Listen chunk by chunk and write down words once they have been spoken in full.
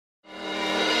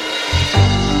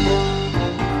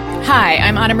Hi,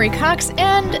 I'm Anna Marie Cox,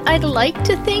 and I'd like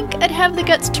to think I'd have the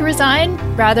guts to resign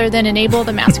rather than enable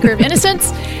the massacre of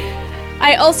innocents.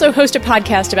 I also host a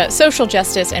podcast about social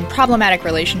justice and problematic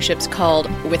relationships called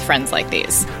With Friends Like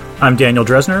These. I'm Daniel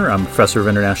Dresner. I'm professor of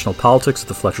international politics at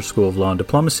the Fletcher School of Law and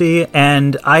Diplomacy,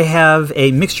 and I have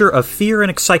a mixture of fear and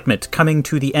excitement coming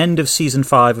to the end of Season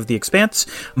 5 of The Expanse.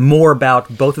 More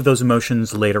about both of those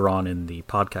emotions later on in the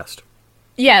podcast.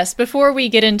 Yes, before we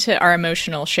get into our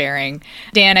emotional sharing,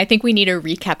 Dan, I think we need a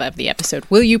recap of the episode.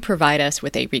 Will you provide us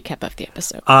with a recap of the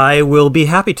episode? I will be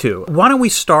happy to. Why don't we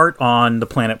start on the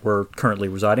planet we're currently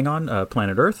residing on,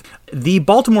 planet Earth. The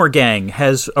Baltimore gang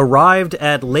has arrived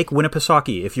at Lake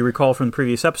Winnipesaukee. If you recall from the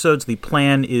previous episodes, the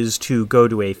plan is to go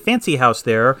to a fancy house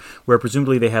there, where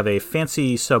presumably they have a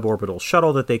fancy suborbital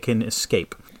shuttle that they can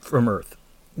escape from Earth.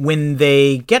 When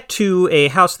they get to a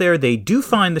house there, they do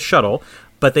find the shuttle,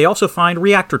 but they also find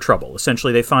reactor trouble.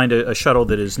 Essentially, they find a shuttle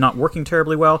that is not working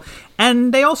terribly well,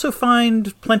 and they also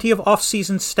find plenty of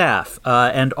off-season staff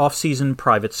and off-season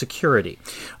private security.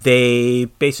 They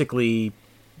basically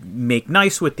make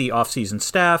nice with the off-season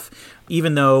staff,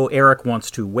 even though Eric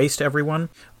wants to waste everyone.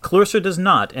 Clarissa does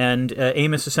not, and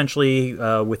Amos essentially,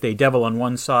 with a devil on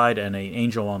one side and an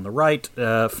angel on the right,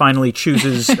 finally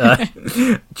chooses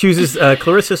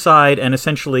Clarissa's side and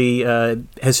essentially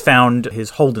has found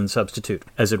his Holden substitute,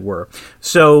 as it were.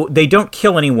 So they don't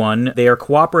kill anyone. They are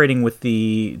cooperating with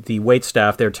the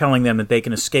waitstaff. They're telling them that they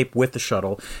can escape with the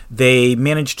shuttle. They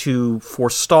manage to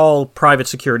forestall private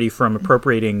security from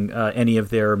appropriating any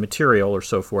of their material or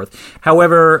so forth.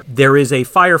 However, there is a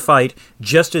firefight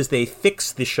just as they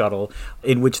fix the shuttle,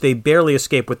 in which they barely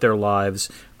escape with their lives,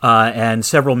 and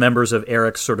several members of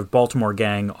Eric's sort of Baltimore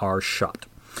gang are shot.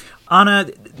 Anna,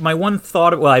 my one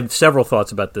thought, well, I have several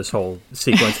thoughts about this whole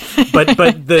sequence, but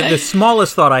the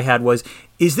smallest thought I had was,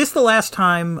 is this the last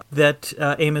time that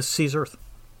Amos sees Earth?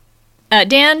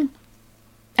 Dan,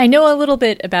 I know a little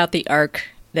bit about the arc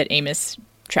that Amos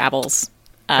travels.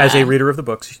 As a reader of the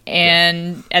books.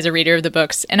 And yes. As a reader of the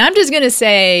books. And I'm just going to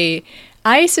say,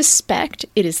 I suspect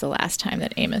it is the last time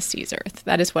that Amos sees Earth.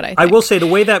 That is what I think. I will say the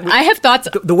way that I have thoughts.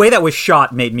 The way that was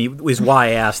shot is why I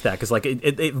asked that, because like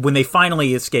when they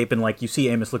finally escape and like you see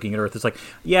Amos looking at Earth, it's like,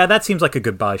 yeah, that seems like a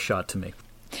goodbye shot to me.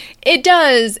 It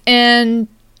does, and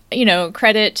you know,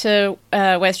 credit to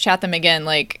Wes Chatham again.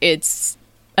 Like it's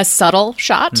a subtle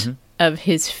shot of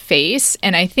his face,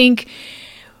 and I think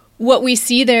what we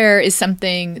see there is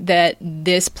something that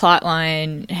this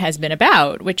plotline has been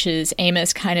about, which is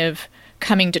Amos kind of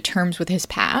coming to terms with his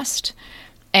past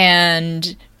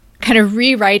and kind of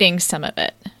rewriting some of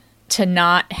it to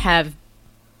not have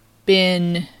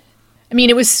been... I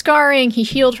mean, it was scarring. He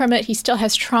healed from it. He still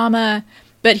has trauma,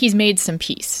 but he's made some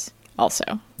peace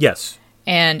also. Yes.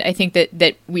 And I think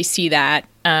that we see that.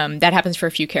 That happens for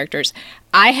a few characters.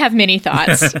 I have many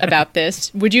thoughts about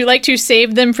this. Would you like to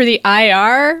save them for the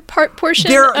IR portion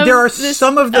there are of this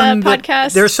some of them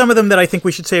podcast? There are some of them that I think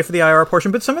we should save for the IR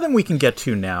portion, but some of them we can get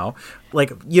to now.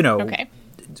 Like, you know, okay.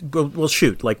 We'll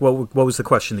shoot. Like, what was the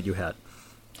question that you had?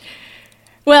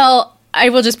 Well, I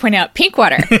will just point out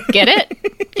Pinkwater. Get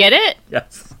it? Get it?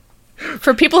 Yes.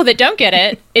 For people that don't get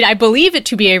it, I believe it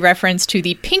to be a reference to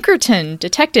the Pinkerton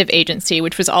Detective Agency,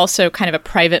 which was also kind of a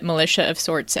private militia of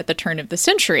sorts at the turn of the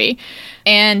century.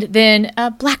 And then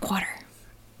Blackwater,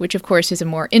 which of course is a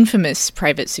more infamous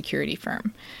private security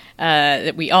firm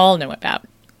that we all know about.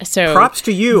 So props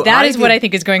to you. That is what I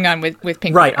think is going on with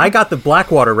Pinkwater. Right. I got the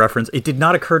Blackwater reference. It did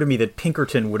not occur to me that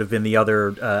Pinkerton would have been the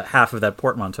other half of that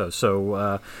portmanteau.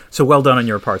 So well done on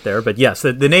your part there. But yes,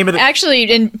 the name of the...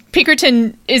 Actually, and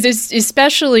Pinkerton is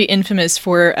especially infamous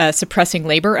for suppressing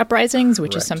labor uprisings,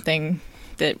 which is something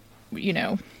that, you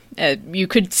know... you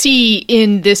could see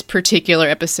in this particular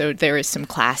episode there is some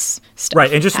class stuff.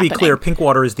 Right, and just to be clear,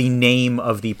 Pinkwater is the name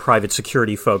of the private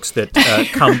security folks that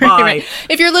come by. Right.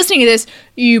 If you're listening to this,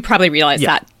 you probably realize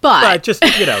that. But just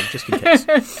in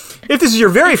case. If this is your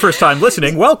very first time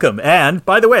listening, welcome. And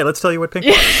by the way, let's tell you what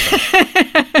Pinkwater is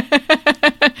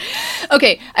about.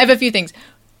 Okay, I have a few things.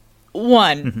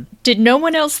 One, did no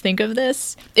one else think of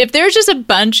this? If there's just a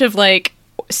bunch of like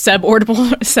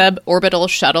suborbital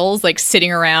shuttles like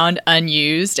sitting around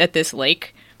unused at this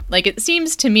lake, like it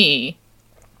seems to me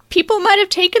people might have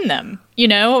taken them, you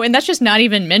know, and that's just not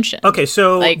even mentioned. Okay,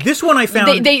 so like, this one I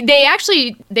found they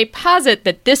actually posit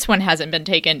that this one hasn't been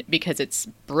taken because it's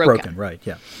broken. Right,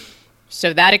 yeah.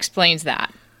 So that explains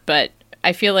that, but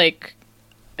I feel like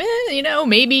you know,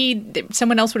 maybe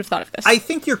someone else would have thought of this. I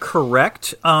think you're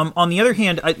correct. On the other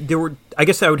hand, I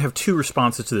guess I would have two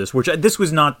responses to this, this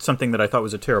was not something that I thought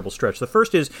was a terrible stretch. The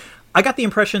first is, I got the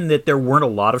impression that there weren't a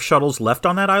lot of shuttles left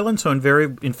on that island, so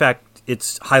in fact,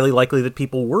 it's highly likely that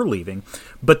people were leaving.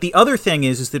 But the other thing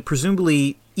is that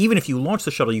presumably, even if you launch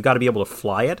the shuttle, you got to be able to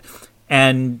fly it.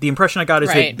 And the impression I got is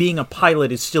that being a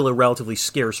pilot is still a relatively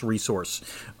scarce resource,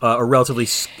 a relatively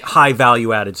high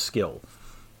value-added skill.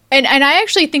 And I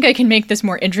actually think I can make this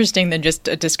more interesting than just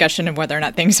a discussion of whether or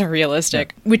not things are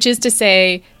realistic, which is to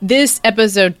say this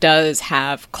episode does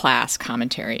have class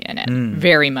commentary in it,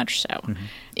 very much so,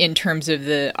 in terms of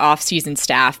the off-season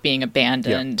staff being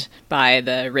abandoned by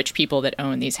the rich people that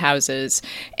own these houses,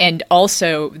 and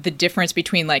also the difference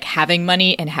between like having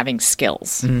money and having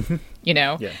skills, you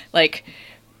know? Yeah. Like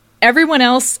everyone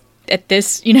else at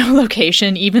this,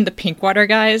 location, even the Pinkwater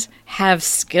guys have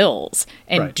skills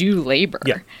and do labor.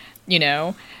 Yeah. You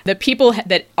know, the people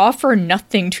that offer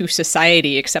nothing to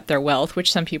society except their wealth,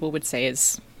 which some people would say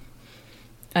is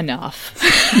enough,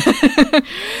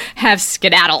 have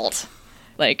skedaddled,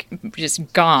 like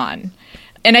just gone.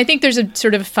 And I think there's a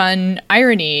sort of fun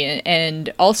irony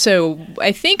and also,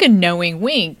 I think, a knowing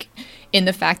wink in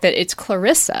the fact that it's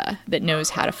Clarissa that knows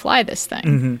how to fly this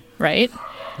thing, right?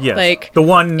 Yes. Like the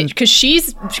one, because she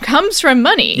comes from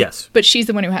money. Yes. But she's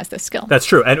the one who has the skill. That's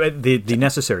true. And the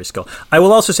necessary skill. I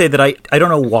will also say that I don't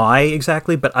know why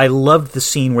exactly, but I loved the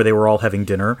scene where they were all having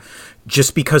dinner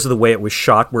just because of the way it was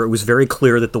shot, where it was very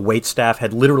clear that the wait staff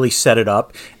had literally set it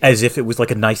up as if it was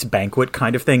like a nice banquet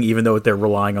kind of thing, even though they're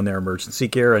relying on their emergency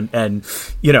gear. And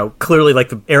clearly like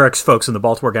the Eric's folks in the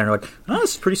Baltimore gang are like, oh,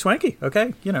 this is pretty swanky.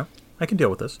 Okay, I can deal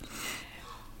with this.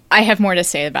 I have more to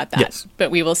say about that, yes,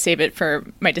 but we will save it for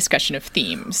my discussion of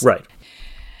themes. Right.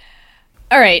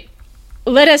 All right.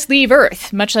 Let us leave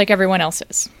Earth, much like everyone else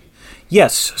is.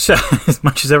 Yes. So as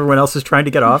much as everyone else is trying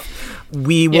to get off,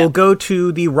 we will go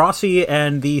to the Rossi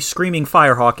and the Screaming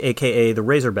Firehawk, a.k.a. the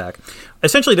Razorback.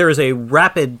 Essentially, there is a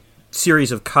rapid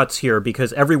series of cuts here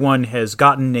because everyone has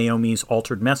gotten Naomi's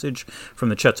altered message from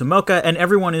the Chetzemoka, and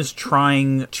everyone is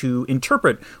trying to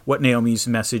interpret what Naomi's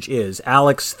message is.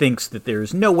 Alex thinks that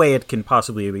there's no way it can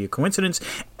possibly be a coincidence,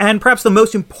 and perhaps the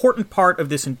most important part of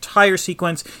this entire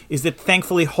sequence is that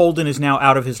thankfully Holden is now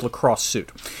out of his lacrosse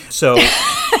suit. So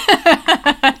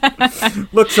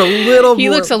looks a little he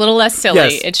more, looks a little less silly.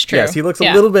 Yes, it's true. Yes, he looks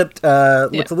a little bit a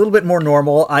little bit more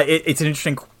normal. It's an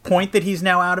interesting point that he's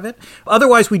now out of it.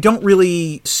 Otherwise, we don't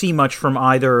really see much from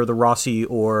either the Rossi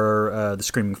or the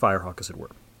Screaming Firehawk, as it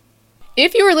were.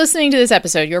 If you are listening to this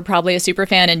episode, you're probably a super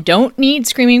fan and don't need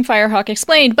Screaming Firehawk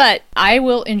explained, but I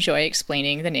will enjoy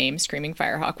explaining the name Screaming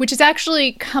Firehawk, which has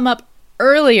actually come up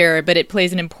earlier, but it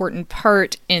plays an important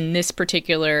part in this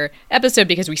particular episode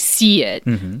because we see it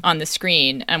on the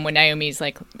screen when Naomi's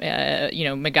like,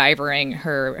 MacGyvering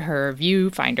her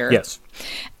viewfinder. Yes.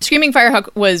 Screaming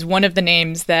Firehawk was one of the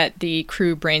names that the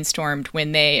crew brainstormed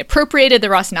when they appropriated the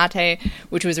Rocinante,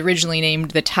 which was originally named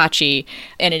the Tachi,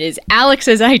 and it is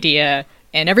Alex's idea,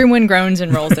 and everyone groans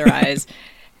and rolls their eyes.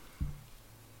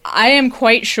 I am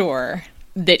quite sure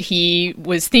that he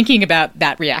was thinking about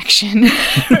that reaction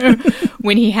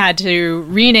when he had to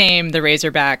rename the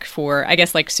Razorback for, I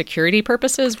guess, like security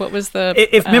purposes. What was the...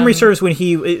 If memory serves, when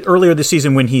he earlier this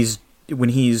season, when he's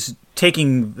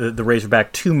taking the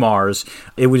Razorback to Mars,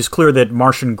 it was clear that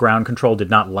Martian ground control did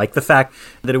not like the fact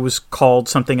that it was called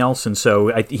something else, and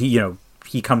so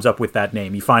he comes up with that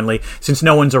name. He finally, since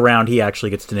no one's around, he actually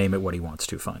gets to name it what he wants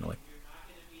to finally.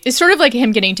 It's sort of like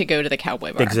him getting to go to the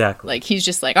cowboy bar. Exactly. Like, he's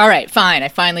just like, all right, fine, I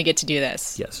finally get to do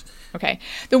this. Yes. Okay.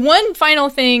 The one final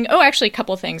thing, actually a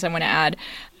couple things I want to add.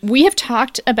 We have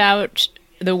talked about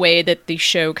the way that the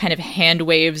show kind of hand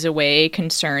waves away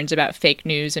concerns about fake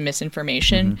news and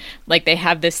misinformation. Like, they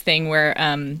have this thing where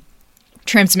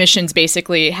transmissions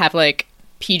basically have, like,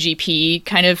 PGP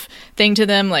kind of thing to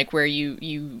them, like where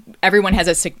everyone has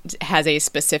a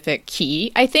specific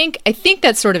key. I think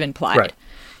that's sort of implied. Right.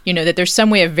 That there's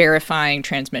some way of verifying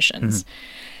transmissions.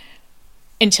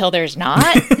 Until there's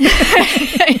not.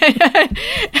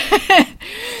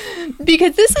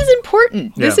 Because this is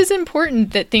important. Yeah. This is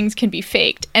important that things can be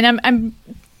faked. And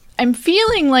I'm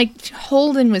feeling like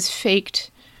Holden was faked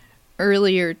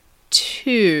earlier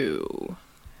too.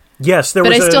 Yes, but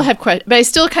I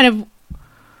still kind of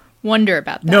wonder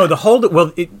about that. No,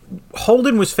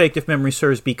 Holden was faked, if memory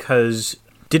serves, because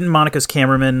didn't Monica's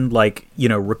cameraman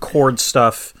record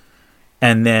stuff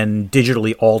and then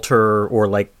digitally alter or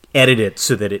like edit it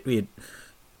so that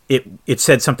it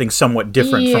said something somewhat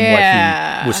different from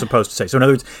what he was supposed to say. So in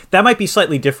other words, that might be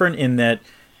slightly different in that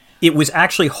it was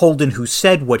actually Holden who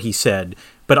said what he said,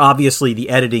 but obviously the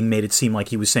editing made it seem like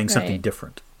he was saying something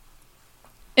different.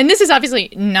 And this is obviously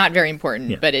not very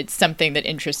important, but it's something that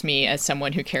interests me as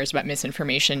someone who cares about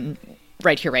misinformation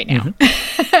right here, right now.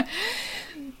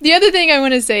 The other thing I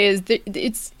want to say is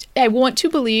that I want to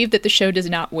believe that the show does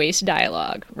not waste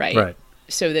dialogue, right? Right.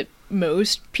 So that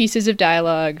most pieces of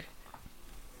dialogue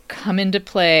come into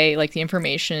play, like the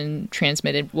information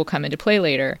transmitted will come into play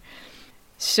later.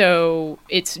 So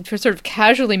it's sort of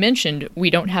casually mentioned, we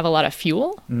don't have a lot of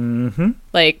fuel. Mm-hmm.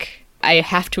 Like, I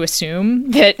have to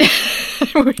assume that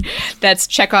that's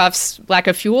Chekhov's lack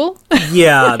of fuel.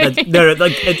 Yeah,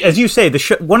 like, as you say, the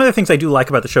show, one of the things I do like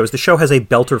about the show is the show has a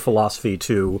belter philosophy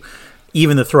to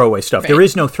even the throwaway stuff. Right. There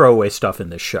is no throwaway stuff in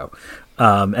this show.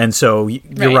 And so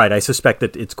you're right. I suspect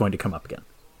that it's going to come up again.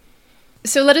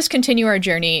 So let us continue our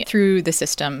journey through the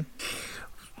system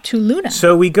to Luna.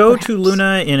 So we go to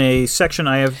Luna in a section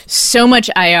I have... So much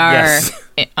IR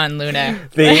on Luna.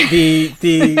 This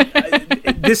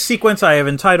sequence I have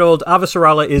entitled,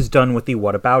 Avasarala is done with the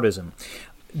whataboutism.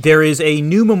 There is a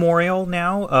new memorial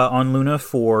now on Luna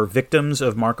for victims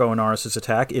of Marco Inaros'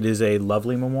 attack. It is a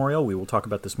lovely memorial. We will talk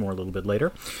about this more a little bit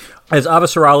later. As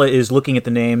Avasarala is looking at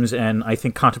the names and I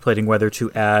think contemplating whether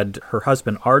to add her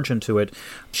husband Arjun to it,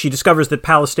 she discovers that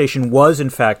Palace Station was in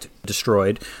fact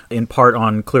destroyed, in part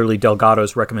on clearly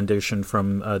Delgado's recommendation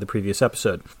from the previous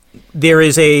episode. There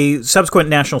is a subsequent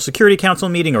National Security Council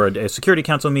meeting, or a Security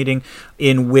Council meeting,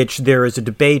 in which there is a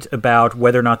debate about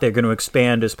whether or not they're going to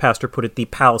expand, as Pastor put it, the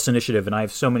Palace Initiative, and I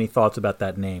have so many thoughts about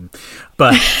that name.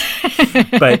 But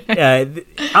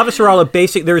Avasarala,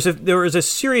 there is a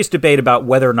serious debate about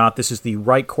whether or not this is the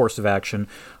right course of action.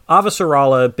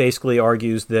 Avasarala basically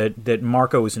argues that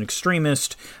Marco is an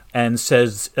extremist and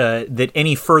says that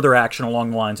any further action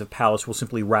along the lines of Palace will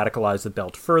simply radicalize the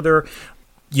belt further.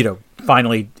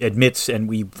 Finally admits, and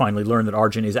we finally learn that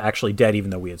Arjun is actually dead, even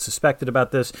though we had suspected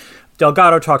about this.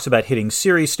 Delgado talks about hitting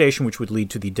Ceres Station, which would lead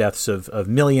to the deaths of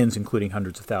millions, including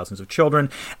hundreds of thousands of children.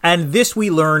 And this, we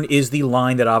learn, is the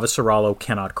line that Avasarala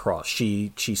cannot cross.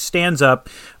 She stands up,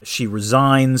 she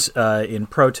resigns in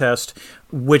protest,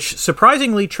 which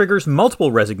surprisingly triggers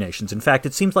multiple resignations. In fact,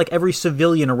 it seems like every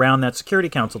civilian around that Security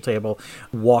Council table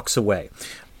walks away.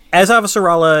 As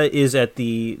Avasarala is at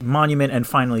the monument and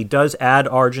finally does add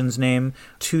Arjun's name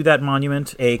to that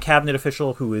monument, a cabinet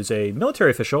official who is a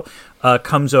military official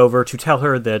comes over to tell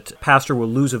her that Pastor will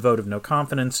lose a vote of no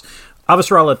confidence.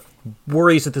 Avasarala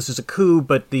worries that this is a coup,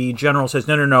 but the general says,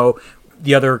 no.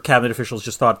 The other cabinet officials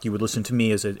just thought you would listen to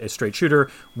me as a straight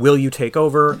shooter. Will you take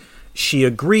over? She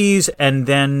agrees and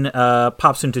then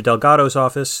pops into Delgado's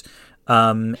office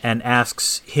and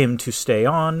asks him to stay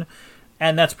on.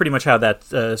 And that's pretty much how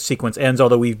that sequence ends,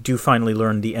 although we do finally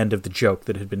learn the end of the joke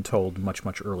that had been told much,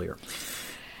 much earlier.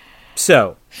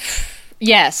 So.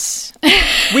 Yes.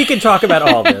 We can talk about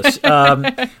all this.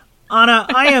 Anna,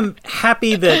 I am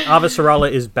happy that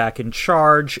Avasarala is back in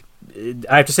charge.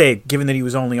 I have to say, given that he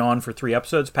was only on for 3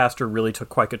 episodes, Pastor really took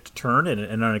quite a turn, and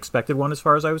an unexpected one as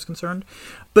far as I was concerned.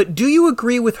 But do you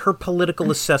agree with her political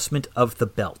assessment of the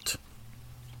belt?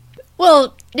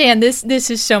 Well, Dan, this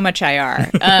is so much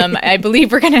IR. I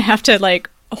believe we're going to have to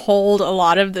hold a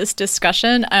lot of this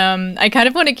discussion. I kind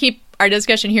of want to keep our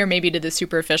discussion here maybe to the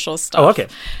superficial stuff. Oh, okay.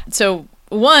 So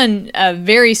one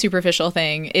very superficial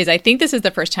thing is I think this is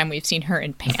the first time we've seen her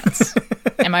in pants.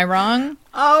 Am I wrong?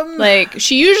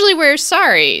 She usually wears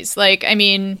saris. I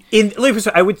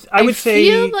would say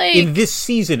in this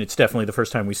season, it's definitely the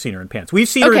first time we've seen her in pants. We've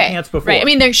seen her in pants before. Right. I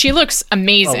mean, she looks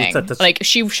amazing.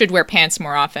 She should wear pants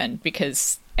more often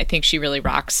because I think she really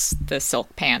rocks the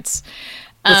silk pants.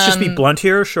 Let's just be blunt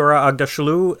here. Shura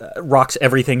Agdashloo rocks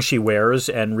everything she wears,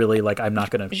 and really, I'm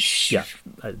not going to...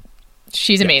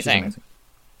 She's amazing.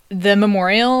 The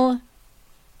memorial,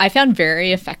 I found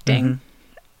very affecting. Mm-hmm.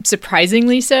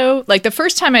 Surprisingly so. The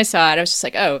first time I saw it, I was just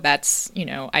like, oh, that's,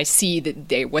 I see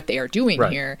that what they are doing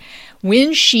here.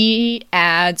 When she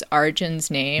adds Arjun's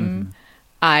name,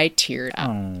 I teared up.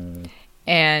 Oh.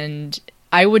 And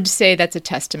I would say that's a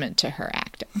testament to her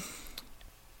acting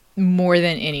more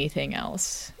than anything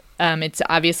else. It's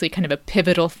obviously kind of a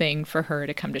pivotal thing for her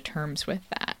to come to terms with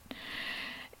that.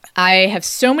 I have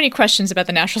so many questions about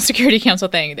the National Security Council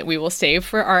thing that we will save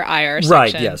for our IR section.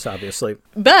 Right, yes, obviously.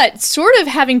 But sort of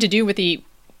having to do with the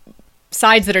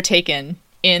sides that are taken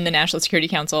in the National Security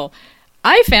Council,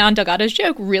 I found Delgado's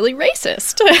joke really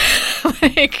racist.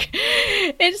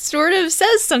 It sort of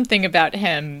says something about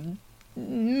him.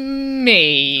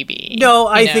 Maybe. No,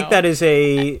 I think that is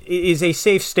a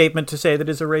safe statement to say that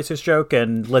is a racist joke,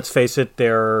 and let's face it,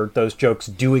 those jokes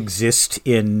do exist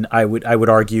in I would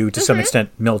argue to some extent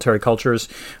military cultures,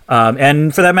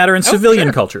 and for that matter in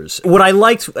civilian cultures. What I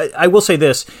liked, I will say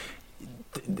this,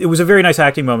 it was a very nice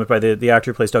acting moment by the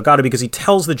actor who plays Delgado, because he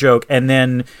tells the joke and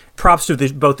then props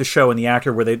to both the show and the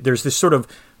actor where there's this sort of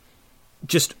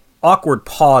just awkward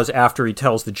pause after he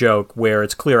tells the joke where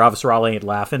it's clear Avasarala ain't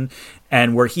laughing,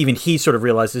 and where even he sort of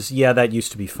realizes, yeah, that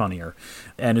used to be funnier.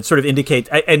 And it sort of indicates,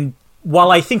 and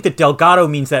while I think that Delgado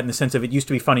means that in the sense of it used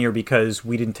to be funnier because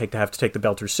we didn't have to take the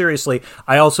Belters seriously,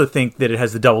 I also think that it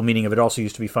has the double meaning of it also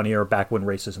used to be funnier back when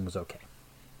racism was okay.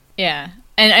 Yeah.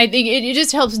 And I think it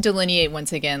just helps delineate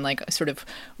once again, like sort of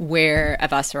where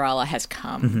Avasarala has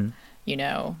come. Mm-hmm. You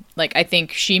know, like I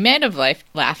think she may have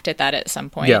laughed at that at some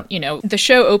point. Yeah. You know, the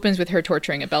show opens with her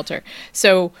torturing a Belter.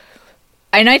 So,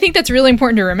 and I think that's really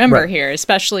important to remember here,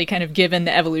 especially kind of given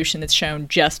the evolution that's shown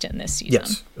just in this season.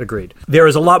 Yes, agreed. There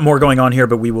is a lot more going on here,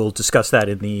 but we will discuss that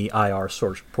in the IR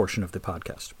portion of the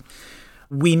podcast.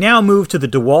 We now move to the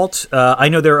DeWalt. I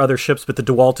know there are other ships, but the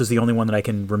DeWalt is the only one that I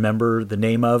can remember the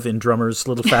name of in Drummer's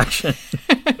little faction.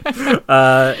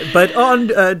 But on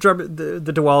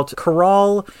the DeWalt,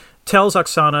 Karal tells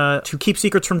Oksana to keep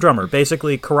secrets from Drummer.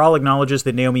 Basically, Karal acknowledges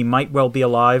that Naomi might well be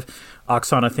alive.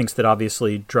 Oksana thinks that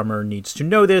obviously Drummer needs to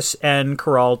know this, and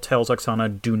Karal tells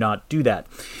Oksana, do not do that.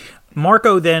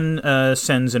 Marco then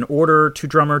sends an order to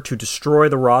Drummer to destroy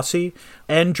the Rossi,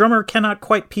 and Drummer cannot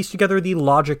quite piece together the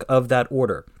logic of that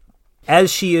order.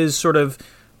 As she is sort of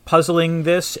puzzling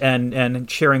this and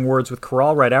sharing words with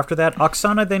Karal right after that,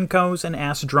 Oksana then goes and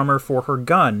asks Drummer for her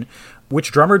gun,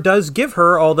 which Drummer does give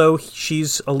her, although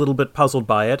she's a little bit puzzled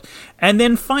by it. And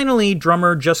then finally,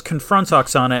 Drummer just confronts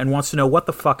Oksana and wants to know what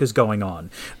the fuck is going on,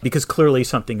 because clearly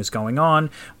something is going on,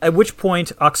 at which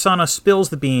point Oksana spills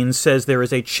the beans, says there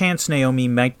is a chance Naomi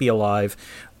might be alive,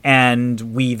 and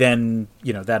we then,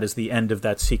 that is the end of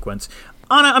that sequence.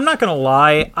 Anna, I'm not going to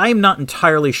lie, I'm not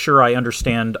entirely sure I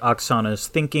understand Oksana's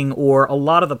thinking or a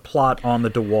lot of the plot on the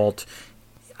DeWalt.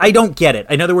 I don't get it.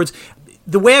 In other words,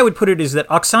 the way I would put it is that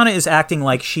Oksana is acting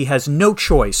like she has no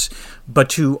choice but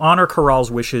to honor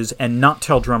Karal's wishes and not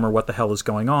tell Drummer what the hell is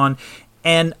going on,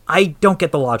 and I don't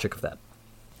get the logic of that.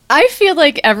 I feel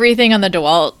like everything on the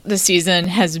DeWalt this season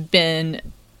has been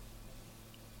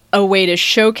a way to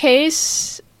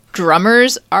showcase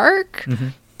Drummer's arc,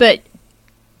 but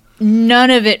none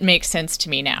of it makes sense to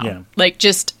me now. Yeah.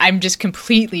 I'm just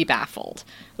completely baffled.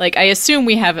 Like, I assume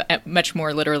we have much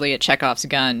more literally a Chekhov's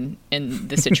gun in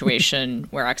the situation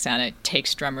where Oksana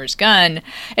takes Drummer's gun.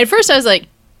 At first I was like,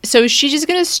 so is she just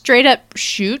going to straight up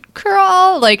shoot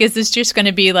Karal? Like, is this just going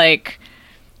to be like,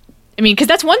 I mean, because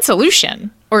that's one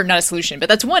solution. Or not a solution, but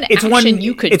that's one action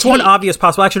you could take. It's one obvious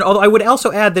possible action, although I would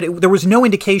also add that there was no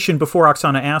indication before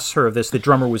Oksana asked her of this that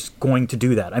Drummer was going to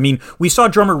do that. I mean, we saw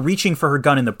Drummer reaching for her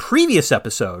gun in the previous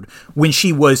episode when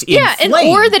she was in flames.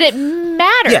 Or that it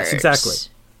matters. Yes, exactly.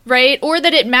 Right? Or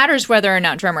that it matters whether or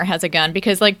not Drummer has a gun,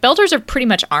 because, like, Belters are pretty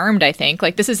much armed, I think.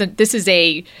 Like,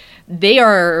 they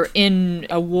are in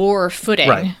a war footing,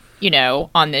 right,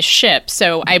 on this ship.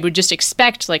 So I would just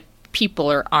expect, like, people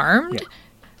are armed. Yeah.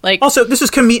 Like, also, this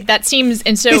is that seems,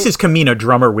 and so this is Kamina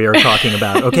Drummer we are talking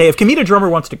about. Okay, if Kamina Drummer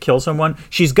wants to kill someone,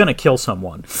 she's gonna kill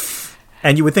someone,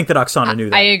 and you would think that Oksana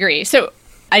knew that. I agree. So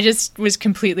I just was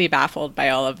completely baffled by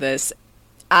all of this.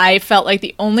 I felt like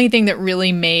the only thing that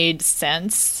really made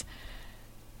sense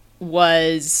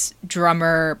was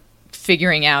Drummer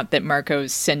figuring out that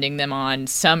Marco's sending them on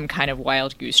some kind of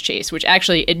wild goose chase, which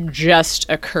actually it just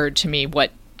occurred to me what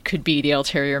could be the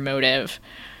ulterior motive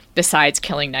besides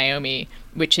killing Naomi,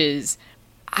 which is,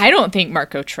 I don't think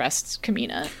Marco trusts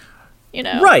Kamina.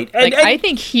 Right? Like, I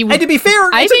think he would. And to be fair,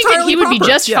 I think that he would be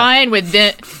proper. just fine with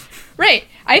the. Right.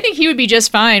 I think he would be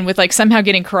just fine with, like, somehow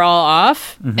getting Karal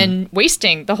off and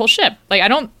wasting the whole ship. Like, I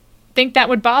don't think that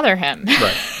would bother him.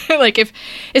 Right. Like,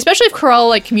 especially if Karal,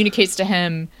 like, communicates to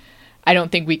him, I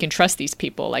don't think we can trust these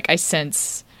people. Like, I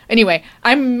sense. Anyway,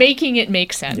 I'm making it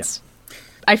make sense. Yeah.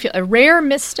 I feel a rare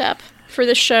misstep for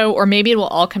this show, or maybe it will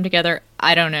all come together.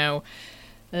 I don't know.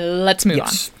 Let's move on.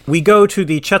 We go to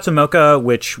the Chetzemoka,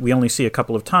 which we only see a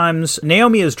couple of times.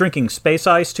 Naomi is drinking space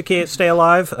ice to stay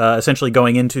alive, essentially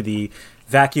going into the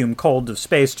vacuum cold of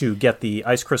space to get the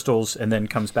ice crystals, and then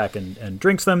comes back and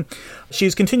drinks them.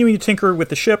 She's continuing to tinker with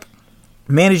the ship,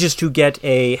 manages to get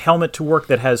a helmet to work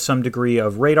that has some degree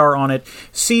of radar on it,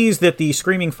 sees that the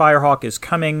Screaming Firehawk is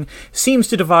coming, seems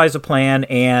to devise a plan,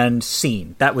 and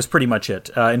scene. That was pretty much it.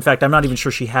 In fact, I'm not even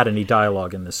sure she had any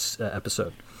dialogue in this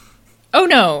episode. Oh,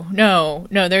 no,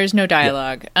 there's no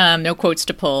dialogue. Yeah. No quotes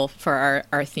to pull for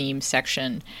our theme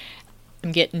section.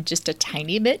 I'm getting just a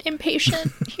tiny bit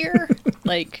impatient here.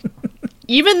 Like,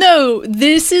 even though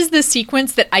this is the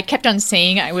sequence that I kept on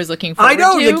saying I was looking forward to.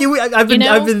 I've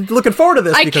been looking forward to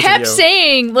this because of you. I kept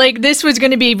saying, like, this was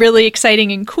going to be really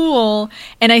exciting and cool.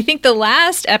 And I think the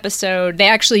last episode, they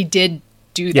actually did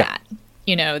do that.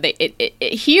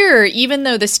 Here, even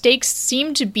though the stakes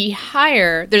seem to be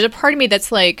higher, there's a part of me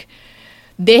that's like,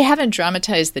 they haven't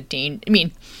dramatized the danger. I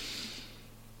mean,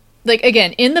 like,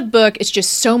 again, in the book, it's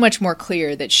just so much more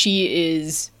clear that she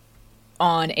is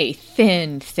on a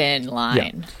thin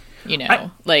line.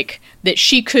 Like that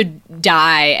she could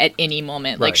die at any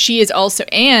moment. Right. Like she is also,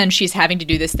 and she's having to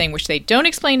do this thing which they don't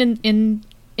explain in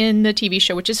the TV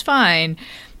show, which is fine,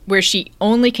 where she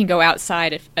only can go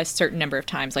outside a certain number of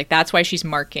times. Like that's why she's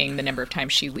marking the number of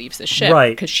times she leaves the ship,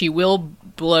 right? Because she will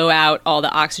blow out all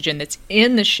the oxygen that's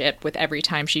in the ship with every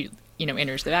time she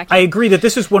enters the vacuum. I agree that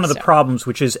this is one of the problems,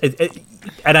 which is,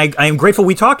 and I am grateful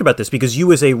we talked about this, because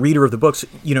you as a reader of the books,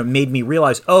 made me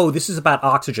realize, this is about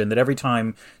oxygen, that every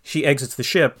time she exits the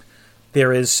ship,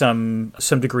 there is some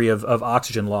degree of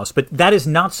oxygen loss. But that is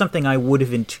not something I would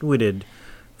have intuited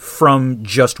from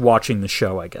just watching the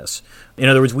show, I guess. In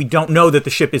other words, we don't know that the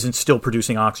ship isn't still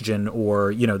producing oxygen,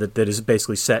 or, that is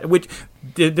basically set, which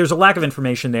there's a lack of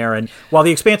information there. And while The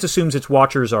Expanse assumes its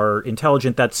watchers are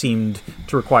intelligent, that seemed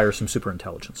to require some super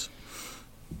intelligence.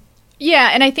 Yeah,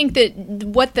 and I think that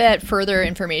what that further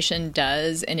information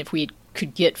does, and if we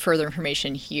could get further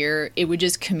information here, it would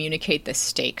just communicate the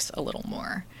stakes a little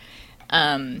more.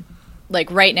 Like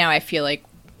right now, I feel like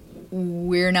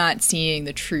we're not seeing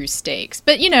the true stakes,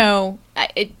 but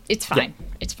it's fine. Yeah.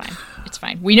 It's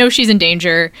fine. We know she's in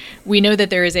danger. We know that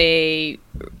there is a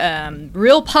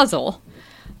real puzzle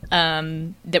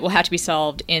that will have to be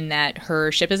solved, in that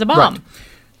her ship is a bomb, right,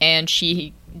 and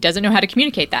she doesn't know how to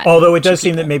communicate that. Although it does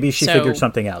seem that maybe she figured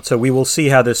something out. So we will see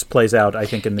how this plays out, I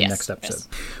think, in the next episode.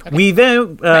 Yes. Okay. We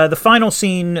then, the final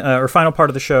scene, or final part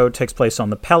of the show, takes place on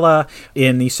the Pella,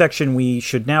 in the section we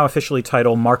should now officially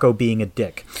title Marco Being a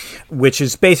Dick, which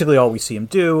is basically all we see him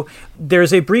do.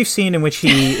 There's a brief scene in which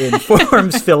he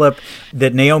informs Philip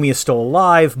that Naomi is still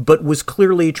alive, but was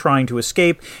clearly trying to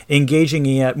escape, engaging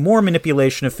in yet more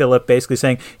manipulation of Philip, basically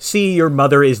saying, see, your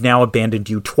mother is now abandoned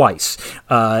you twice,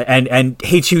 and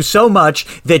hates you so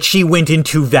much that she went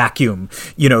into vacuum,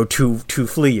 to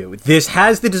flee you. This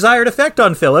has the desired effect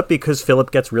on Philip, because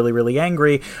Philip gets really, really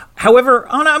angry. However,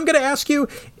 Anna, I'm going to ask you,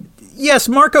 yes,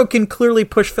 Marco can clearly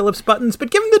push Philip's buttons,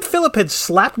 but given that Philip had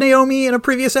slapped Naomi in a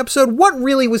previous episode, what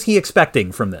really was he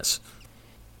expecting from this?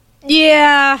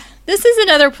 Yeah, this is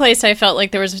another place I felt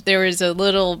like there was a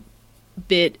little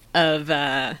bit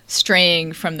of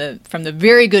straying from the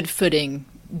very good footing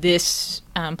this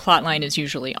plot line is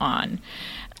usually on.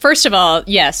 First of all,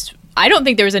 yes, I don't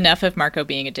think there was enough of Marco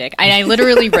being a dick. I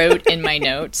literally wrote in my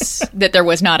notes that there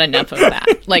was not enough of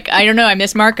that. Like, I don't know, I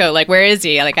miss Marco. Like, where is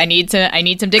he? Like, I need some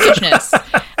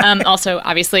dickishness. Also,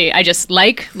 obviously, I just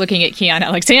like looking at Keon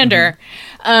Alexander.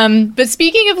 Mm-hmm. But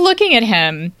speaking of looking at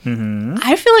him, mm-hmm,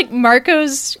 I feel like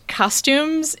Marco's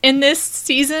costumes in this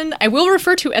season, I will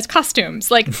refer to as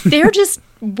costumes. Like, they're just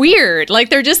weird.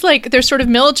 Like, they're sort of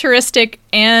militaristic,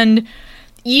 and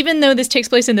even though this takes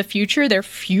place in the future, they're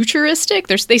futuristic.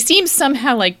 They seem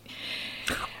somehow like,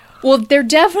 well, they're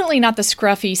definitely not the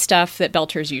scruffy stuff that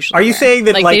Belters usually wear. Are you saying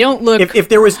that, like they don't look if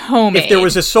there was homemade. If there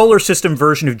was a solar system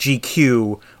version of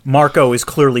GQ, Marco is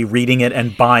clearly reading it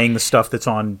and buying the stuff that's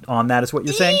on that, is what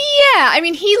you're saying? Yeah, I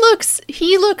mean,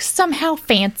 he looks somehow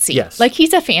fancy. Yes. Like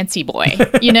he's a fancy boy,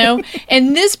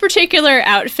 And this particular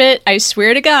outfit, I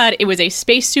swear to God, it was a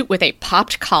spacesuit with a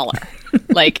popped collar.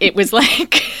 Like, it was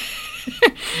like...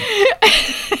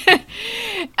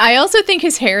 I also think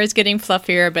his hair is getting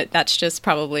fluffier, but that's just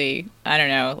probably, I don't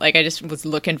know, like I just was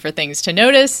looking for things to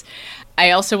notice.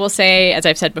 I also will say, as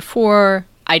I've said before,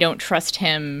 I don't trust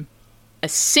him a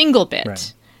single bit.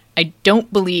 Right. I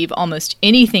don't believe almost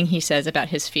anything he says about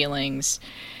his feelings.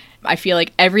 I feel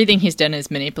like everything he's done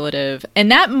is manipulative,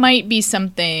 and that might be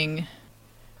something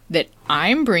that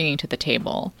I'm bringing to the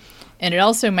table. And it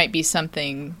also might be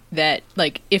something that,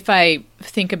 like, if I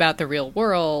think about the real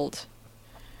world,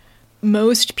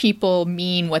 most people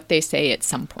mean what they say at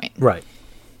some point. Right.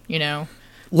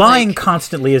 Lying like,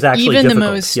 constantly is actually even difficult.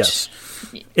 The most, yes.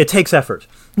 It takes effort.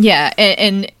 Yeah,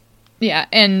 and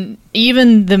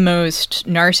even the most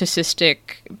narcissistic,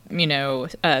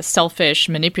 selfish,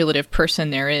 manipulative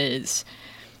person there is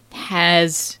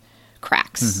has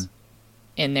cracks, mm-hmm,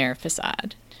 in their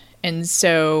facade. And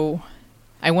so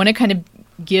I want to kind of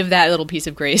give that little piece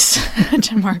of grace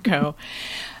to Marco.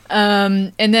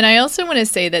 And then I also want to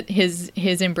say that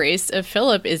his embrace of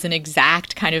Philip is an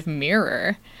exact kind of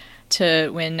mirror to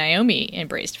when Naomi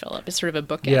embraced Philip. It's sort of a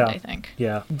bookend, I think.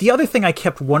 Yeah. The other thing I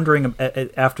kept wondering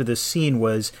after this scene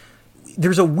was,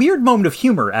 there's a weird moment of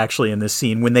humor, actually, in this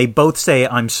scene when they both say,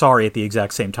 I'm sorry at the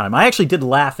exact same time. I actually did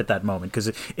laugh at that moment because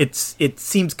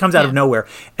it comes out of nowhere.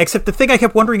 Except the thing I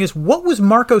kept wondering is, what was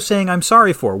Marco saying I'm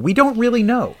sorry for? We don't really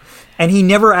know. And he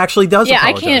never actually does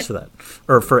apologize for that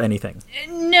or for anything.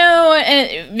 No,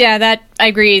 that I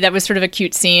agree. That was sort of a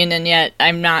cute scene, and yet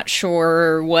I'm not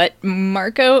sure what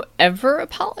Marco ever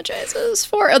apologizes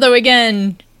for. Although,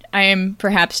 again, I am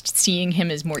perhaps seeing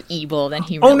him as more evil than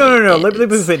he really no. is. Let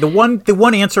me say, the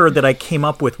one answer that I came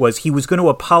up with was he was going to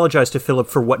apologize to Philip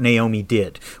for what Naomi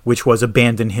did, which was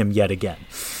abandon him yet again.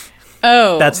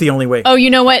 Oh. That's the only way. Oh, you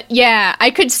know what? Yeah,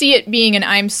 I could see it being an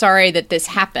I'm sorry that this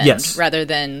happened rather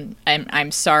than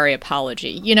I'm sorry apology.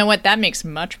 You know what? That makes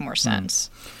much more sense.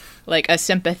 Like a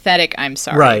sympathetic I'm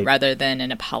sorry rather than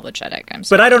an apologetic I'm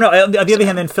sorry. But I don't know. On the other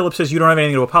hand, then Philip says you don't have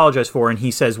anything to apologize for, and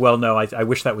he says, well, no, I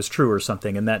wish that was true or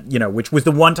something. And that, which was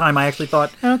the one time I actually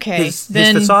thought his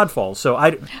facade falls. So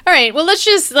all right, well, let's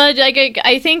just,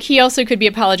 I think he also could be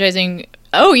apologizing.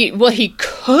 He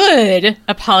could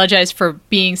apologize for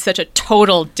being such a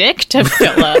total dick to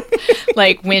Philip.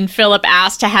 Like when Philip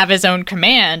asked to have his own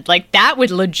command, like that would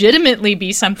legitimately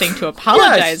be something to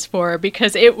apologize for,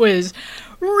 because it was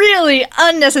really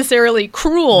unnecessarily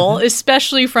cruel,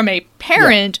 especially from a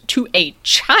parent to a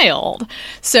child.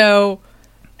 So,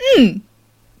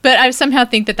 but I somehow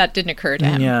think that didn't occur to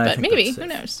him. Yeah, but maybe, who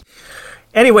knows?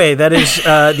 Anyway, that is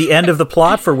the end of the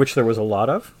plot, for which there was a lot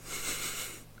of.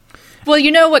 Well,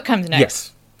 you know what comes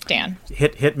next, yes. Dan.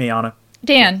 Hit me, Anna.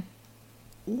 Dan,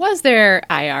 was there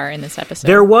IR in this episode?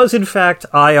 There was, in fact,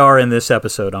 IR in this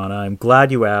episode, Anna. I'm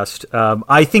glad you asked.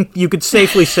 I think you could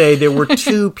safely say there were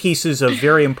two pieces of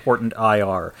very important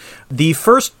IR. The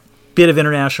first bit of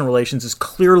international relations is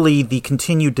clearly the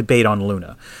continued debate on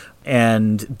Luna.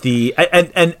 And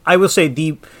I will say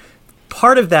the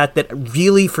part of that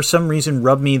really, for some reason,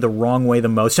 rubbed me the wrong way the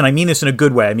most, and I mean this in a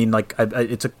good way, I mean,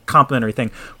 it's a complimentary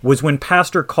thing, was when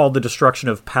Pastor called the destruction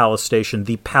of Pallas Station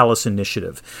the Pallas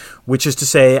Initiative, which is to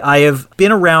say, I have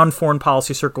been around foreign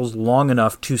policy circles long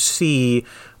enough to see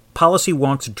policy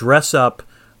wonks dress up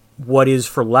what is,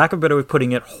 for lack of a better way of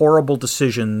putting it, horrible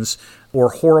decisions or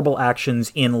horrible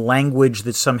actions in language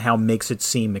that somehow makes it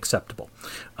seem acceptable.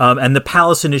 And the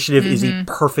Pallas Initiative is a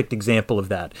perfect example of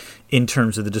that in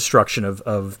terms of the destruction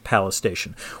of Pallas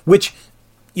Station, which,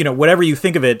 whatever you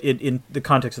think of it in the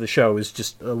context of the show, is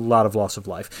just a lot of loss of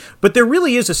life. But there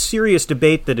really is a serious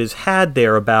debate that is had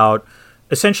there about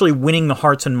essentially winning the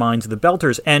hearts and minds of the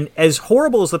Belters. And as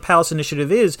horrible as the Pallas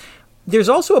Initiative is, there's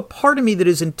also a part of me that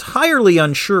is entirely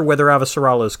unsure whether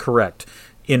Avasarala is correct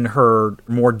in her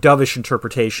more dovish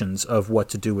interpretations of what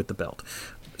to do with the belt.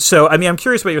 So, I mean, I'm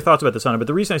curious about your thoughts about this, Anna, but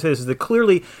the reason I say this is that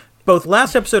clearly, both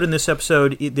last episode and this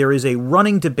episode, there is a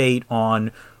running debate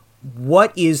on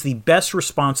what is the best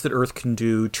response that Earth can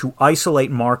do to isolate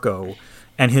Marco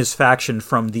and his faction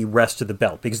from the rest of the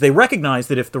belt. Because they recognize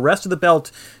that if the rest of the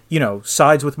belt,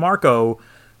 sides with Marco,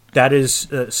 that is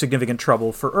significant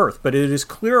trouble for Earth. But it is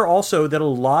clear also that a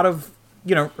lot of,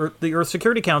 the Earth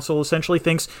Security Council essentially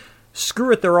thinks,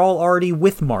 screw it, they're all already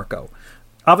with Marco.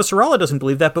 Avasarala doesn't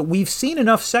believe that, but we've seen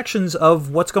enough sections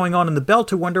of what's going on in the belt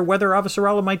to wonder whether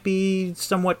Avasarala might be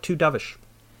somewhat too dovish.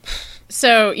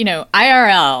 So,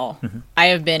 IRL, I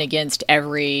have been against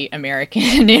every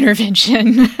American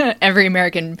intervention, every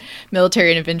American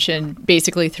military intervention,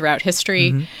 basically throughout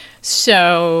history.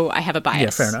 So I have a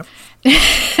bias. Yeah, fair enough.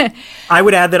 I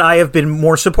would add that I have been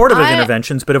more supportive of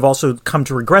interventions, but have also come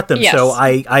to regret them. Yes. So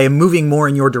I am moving more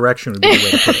in your direction, would be the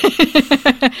way to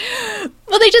put it.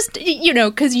 Well, they just,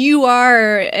 because you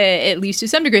are, at least to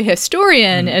some degree, a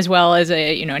historian as well as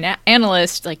an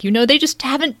analyst, they just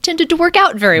haven't tended to work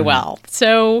out very well.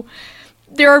 So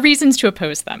there are reasons to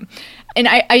oppose them. And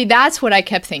I that's what I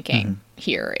kept thinking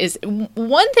here is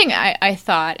one thing I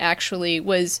thought actually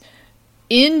was,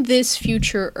 in this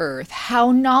future Earth,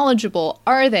 how knowledgeable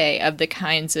are they of the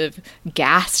kinds of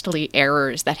ghastly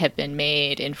errors that have been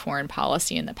made in foreign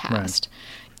policy in the past?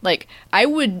 Right. I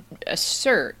would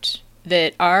assert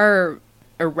that our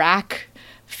Iraq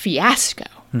fiasco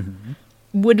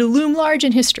would loom large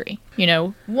in history.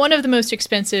 One of the most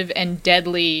expensive and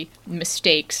deadly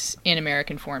mistakes in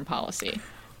American foreign policy,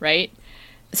 right?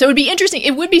 So it would be interesting.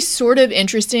 It would be sort of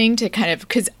interesting to kind of,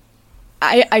 because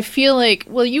I feel like,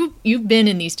 well, you've been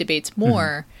in these debates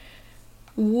more.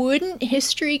 Wouldn't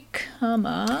history come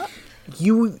up?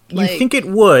 You think it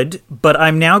would, but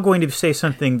I'm now going to say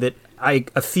something that I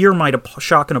fear might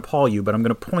shock and appall you, but I'm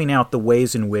going to point out the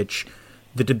ways in which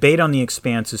the debate on The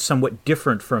Expanse is somewhat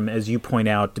different from, as you point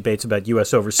out, debates about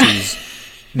U.S. overseas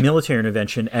military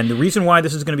intervention. And the reason why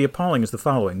this is going to be appalling is the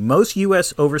following. Most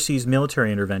U.S. overseas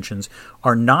military interventions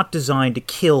are not designed to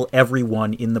kill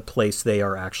everyone in the place they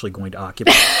are actually going to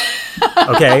occupy.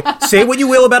 Okay? Say what you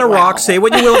will about Iraq, say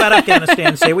what you will about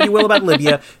Afghanistan, say what you will about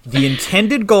Libya. The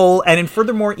intended goal, and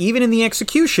furthermore, even in the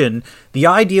execution, the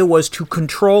idea was to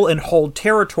control and hold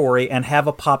territory and have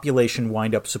a population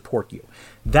wind up support you.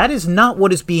 That is not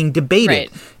what is being debated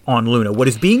on Luna. What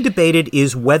is being debated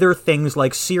is whether things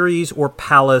like Ceres or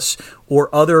Pallas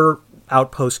or other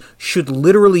outposts should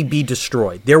literally be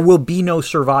destroyed. There will be no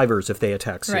survivors if they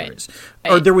attack Ceres.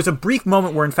 Or there was a brief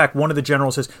moment where, in fact, one of the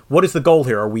generals says, what is the goal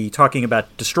here? Are we talking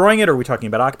about destroying it, or are we talking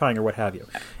about occupying, or what have you?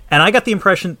 And I got the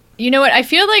impression... You know what? I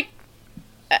feel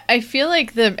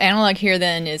like the analog here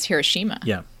then is Hiroshima.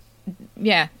 Yeah.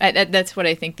 Yeah, that's what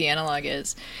I think the analog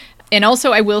is. And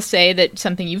also, I will say that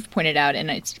something you've pointed out,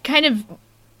 and it's kind of...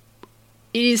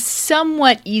 It is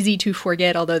somewhat easy to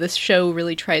forget, although this show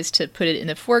really tries to put it in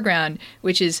the foreground,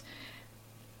 which is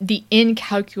the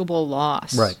incalculable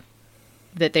loss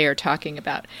that they are talking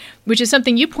about, which is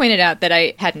something you pointed out that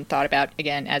I hadn't thought about,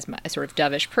 again, as a sort of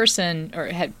dovish person, or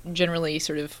had generally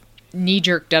sort of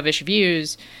knee-jerk dovish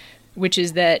views, which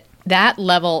is that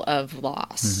level of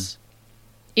loss,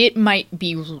 it might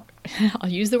be, I'll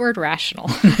use the word rational,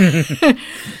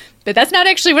 but that's not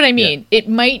actually what I mean. Yeah. It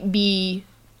might be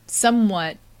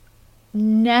somewhat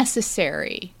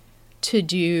necessary to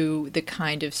do the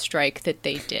kind of strike that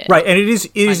they did. Right, and it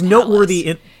is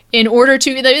noteworthy. In order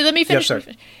to, let me finish.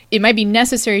 It might be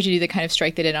necessary to do the kind of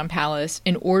strike they did on Pallas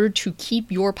in order to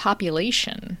keep your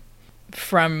population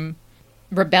from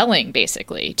rebelling,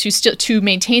 basically, to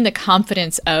maintain the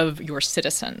confidence of your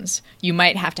citizens. You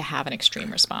might have to have an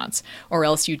extreme response, or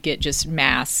else you'd get just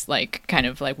mass, we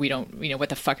don't, what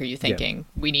the fuck are you thinking? Yeah.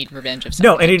 We need revenge of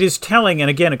something. No, and it is telling, and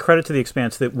again, a credit to The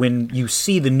Expanse, that when you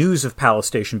see the news of Pallas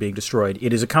Station being destroyed,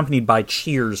 it is accompanied by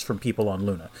cheers from people on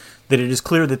Luna. That it is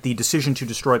clear that the decision to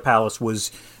destroy Pallas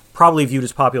was probably viewed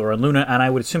as popular on Luna, and I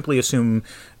would simply assume...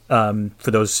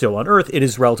 for those still on Earth, it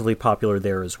is relatively popular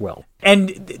there as well. And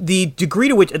the degree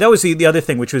to which... That was the other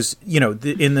thing, which was,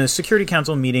 in the Security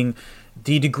Council meeting,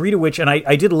 the degree to which... And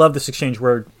I did love this exchange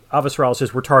where Avasarala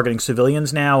says, we're targeting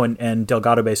civilians now, and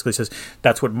Delgado basically says,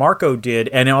 that's what Marco did.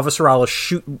 And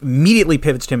Avasarala immediately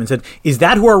pivots to him and said, is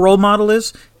that who our role model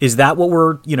is? Is that what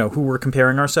we're, who we're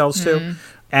comparing ourselves to?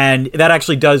 And that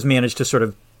actually does manage to sort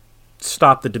of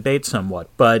stop the debate somewhat.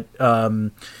 But...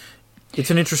 it's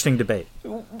an interesting debate.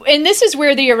 And this is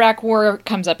where the Iraq War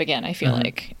comes up again, I feel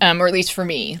like, or at least for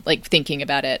me, thinking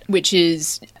about it, which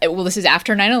is, this is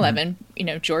after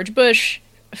 9/11, George Bush,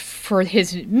 for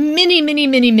his many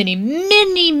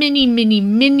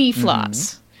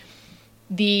flaws,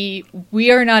 the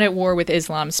 "we are not at war with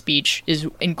Islam" speech is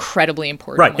incredibly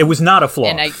important. Right, it was not a flaw.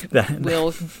 And I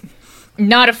will...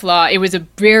 Not a flaw. It was a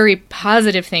very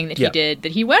positive thing that he did,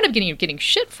 that he wound up getting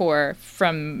shit for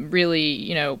from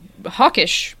really,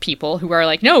 hawkish people who are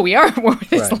like, no, we are at war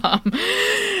with Islam.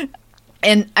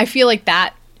 And I feel like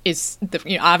that is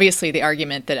obviously the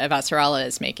argument that Avasarala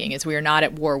is making is we are not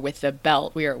at war with the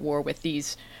belt. We are at war with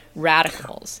these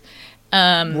radicals.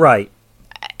 Right.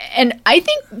 And I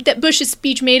think that Bush's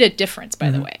speech made a difference, by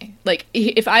the way.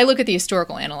 If I look at the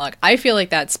historical analog, I feel like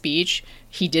that speech,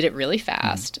 he did it really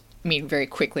fast. Very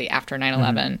quickly after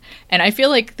 9/11. And I feel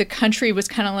like the country was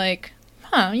kind of like,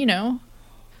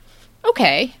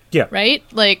 okay. Yeah. Right?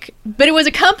 But it was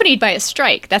accompanied by a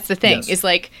strike. That's the thing. Yes. Is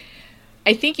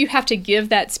I think you have to give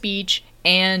that speech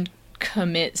and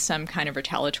commit some kind of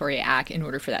retaliatory act in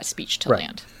order for that speech to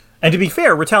land. And to be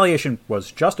fair, retaliation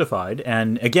was justified,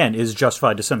 and again, is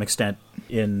justified to some extent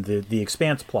in the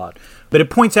Expanse plot. But it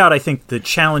points out, I think, the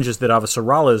challenges that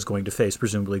Avasarala is going to face,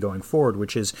 presumably going forward,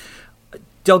 which is,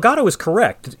 Delgado is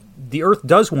correct. The Earth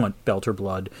does want Belter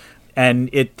blood,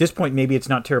 and at this point, maybe it's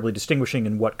not terribly distinguishing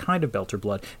in what kind of Belter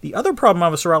blood. The other problem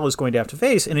Avasarala is going to have to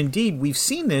face, and indeed we've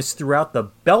seen this throughout the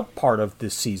Belt part of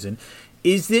this season,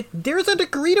 is that there's a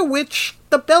degree to which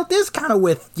the Belt is kind of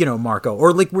with, Marco,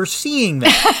 or we're seeing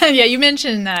that. Yeah, you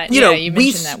mentioned that. You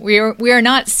mentioned that. We are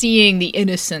not seeing the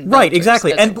innocent Belters, right,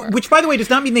 exactly. And which, by the way,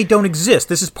 does not mean they don't exist.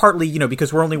 This is partly,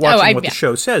 because we're only watching what the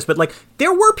show says. But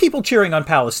there were people cheering on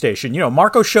Pallas Station.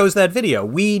 Marco shows that video.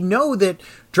 We know that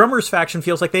Drummer's faction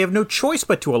feels like they have no choice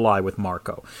but to ally with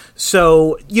Marco.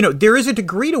 So, there is a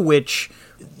degree to which,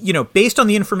 based on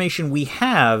the information we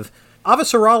have,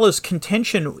 Avasarala's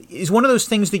contention is one of those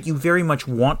things that you very much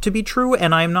want to be true,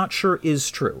 and I'm not sure is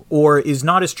true, or is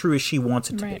not as true as she wants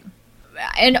it to be.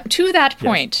 And to that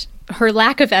point, her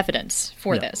lack of evidence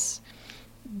for this,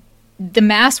 the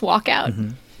mass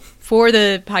walkout, for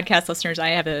the podcast listeners, I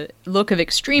have a look of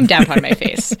extreme doubt on my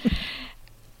face.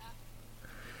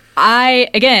 I,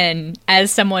 again,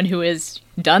 as someone who has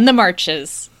done the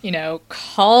marches,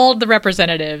 called the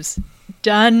representatives,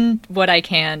 done what I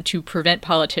can to prevent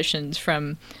politicians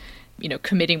from,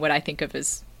 committing what I think of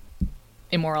as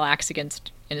immoral acts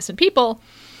against innocent people,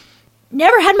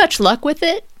 never had much luck with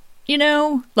it,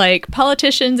 like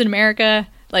politicians in America,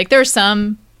 like there are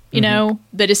some,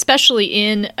 that especially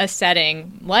in a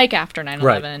setting like after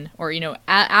 9/11 or,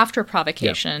 after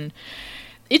provocation,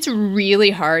 it's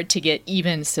really hard to get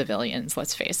even civilians,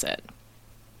 let's face it,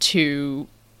 to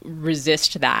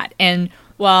resist that. And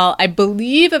while I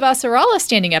believe of Nasrallah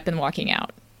standing up and walking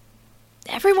out,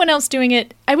 everyone else doing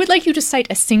it, I would like you to cite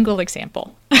a single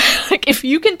example. Like if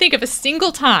you can think of a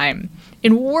single time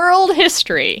in world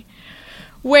history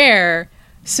where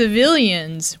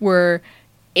civilians were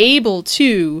able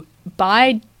to,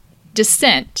 by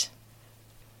dissent,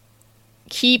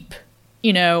 keep,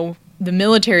 the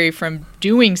military from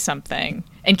doing something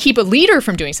and keep a leader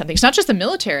from doing something. It's not just the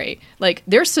military. Like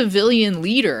their civilian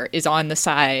leader is on the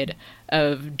side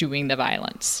of doing the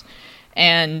violence.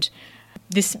 And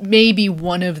this may be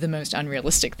one of the most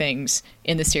unrealistic things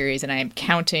in the series, and I am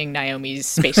counting Naomi's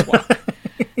spacewalk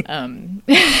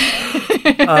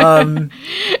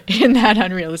in that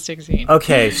unrealistic scene.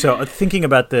 Okay, so thinking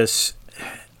about this,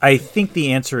 I think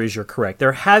the answer is you're correct.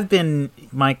 There have been,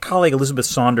 my colleague Elizabeth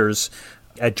Saunders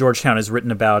at Georgetown has written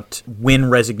about when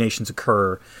resignations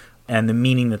occur and the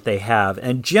meaning that they have.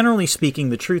 And generally speaking,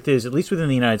 the truth is, at least within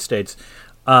the United States,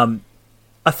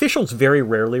 officials very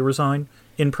rarely resign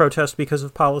in protest because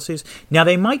of policies. Now,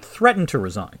 they might threaten to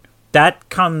resign. That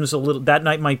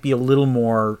night might be a little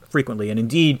more frequently. And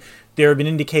indeed, there have been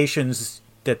indications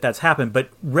that that's happened. But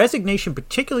resignation,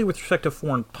 particularly with respect to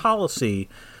foreign policy,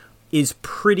 is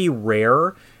pretty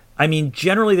rare. I mean,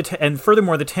 generally, and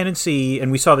furthermore, the tendency,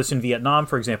 and we saw this in Vietnam,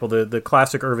 for example, the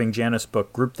classic Irving Janis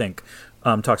book, Groupthink,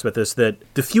 talks about this, that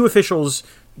the few officials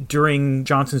during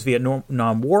Johnson's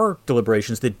Vietnam War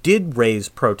deliberations that did raise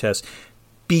protests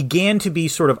began to be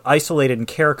sort of isolated and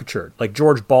caricatured. Like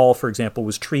George Ball, for example,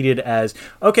 was treated as,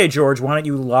 okay, George, why don't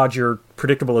you lodge your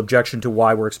predictable objection to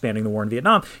why we're expanding the war in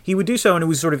Vietnam? He would do so, and it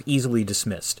was sort of easily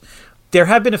dismissed. There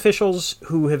have been officials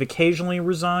who have occasionally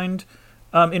resigned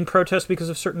in protest because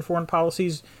of certain foreign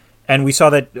policies, and we saw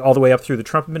that all the way up through the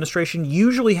Trump administration.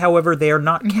 Usually, however, they are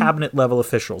not cabinet-level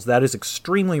officials. That is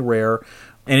extremely rare,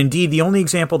 and indeed, the only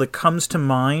example that comes to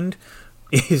mind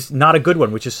is not a good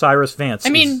one, which is Cyrus Vance.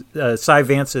 Cy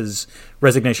Vance's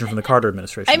resignation from the Carter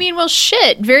administration. I mean, well,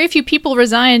 shit. Very few people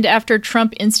resigned after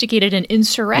Trump instigated an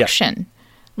insurrection.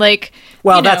 Yeah.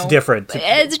 That's different.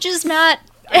 It's just not...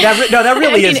 that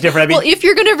really is different. Well, if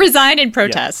you're going to resign in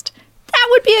protest... Yeah. That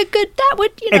would be a good. That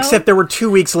would, Except there were 2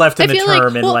 weeks left in the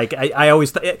term, I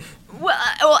always. And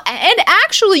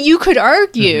actually, you could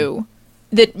argue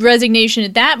that resignation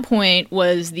at that point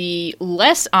was the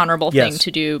less honorable thing to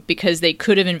do because they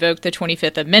could have invoked the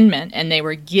 25th Amendment, and they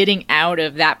were getting out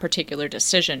of that particular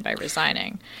decision by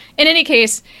resigning. In any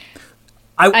case,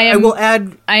 I will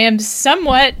add. I am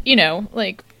somewhat,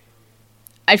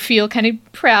 I feel kind of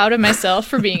proud of myself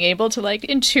for being able to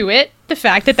intuit the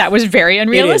fact that was very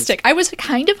unrealistic. I was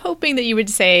kind of hoping that you would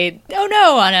say, "Oh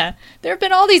no, Anna, there have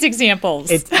been all these examples."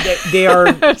 They are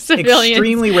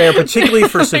extremely rare, particularly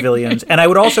for civilians. And I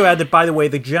would also add that, by the way,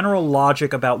 the general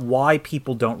logic about why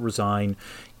people don't resign,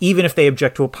 even if they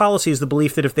object to a policy, is the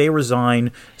belief that if they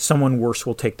resign, someone worse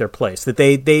will take their place. That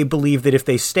they believe that if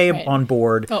they stay on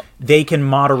board, they can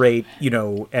moderate,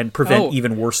 and prevent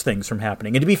even worse things from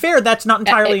happening. And to be fair, that's not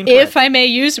entirely incorrect. If I may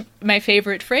use my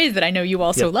favorite phrase that I know you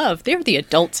also love, they're the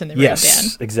adults in the room, Dan.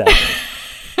 Exactly.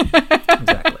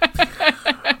 Exactly.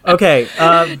 Okay.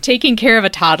 Taking care of a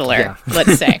toddler,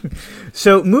 let's say.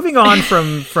 So moving on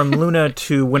from Luna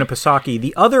to Winnipesaukee,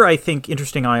 the other, I think,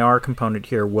 interesting IR component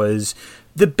here was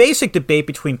the basic debate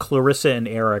between Clarissa and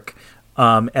Eric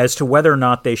as to whether or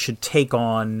not they should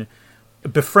befriend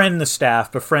the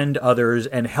staff, befriend others,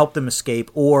 and help them escape,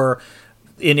 or,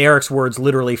 in Eric's words,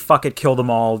 literally, fuck it, kill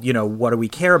them all, what do we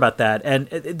care about that? And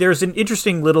there's an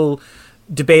interesting little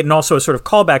debate, and also a sort of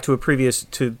callback to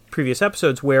previous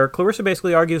episodes, where Clarissa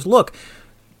basically argues, look,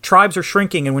 tribes are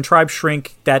shrinking, and when tribes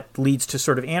shrink, that leads to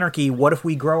sort of anarchy. What if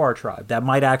we grow our tribe? That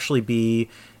might actually be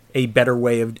a better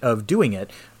way of doing it.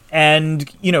 And,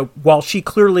 while she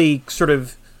clearly sort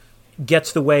of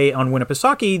gets the way on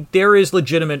Winnipesaukee, there is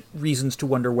legitimate reasons to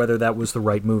wonder whether that was the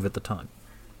right move at the time.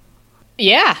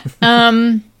 Yeah.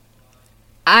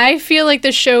 I feel like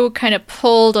the show kind of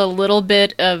pulled a little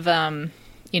bit of,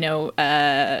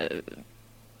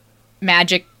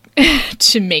 magic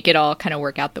to make it all kind of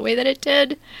work out the way that it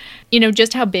did.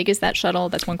 Just how big is that shuttle?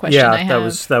 That's one question I have. That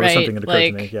was something that occurred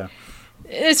to me, yeah.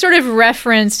 it's sort of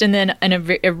referenced, and then in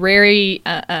a very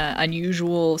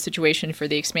unusual situation for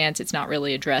the Expanse, it's not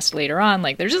really addressed later on.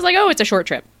 Like, they're just like, oh, it's a short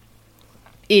trip.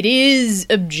 It is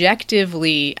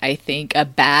objectively, I think, a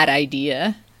bad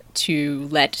idea to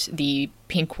let the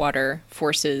Pinkwater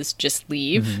forces just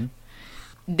leave. Mm-hmm.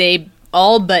 They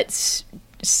all but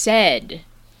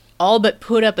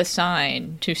put up a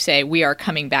sign to say, we are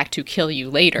coming back to kill you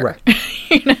later. Right.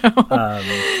 You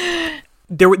know?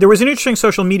 There was an interesting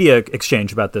social media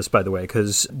exchange about this, by the way,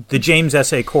 because the James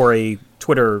S.A. Corey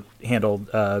Twitter handle,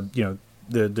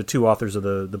 the two authors of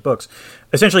the books,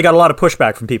 essentially got a lot of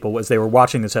pushback from people as they were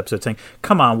watching this episode saying,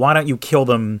 come on, why don't you kill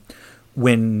them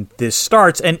when this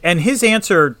starts? And his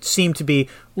answer seemed to be,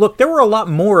 look, there were a lot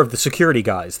more of the security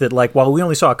guys that, like, while we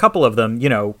only saw a couple of them,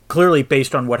 clearly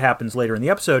based on what happens later in the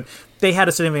episode, they had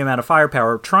a significant amount of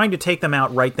firepower. Trying to take them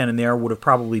out right then and there would have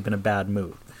probably been a bad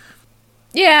move.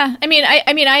 Yeah,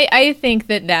 I think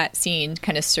that scene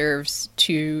kind of serves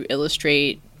to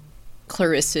illustrate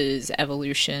Clarissa's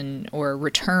evolution or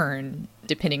return,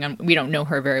 depending on, we don't know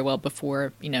her very well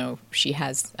before, she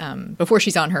has, before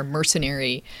she's on her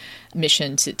mercenary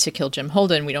mission to kill Jim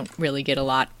Holden. We don't really get a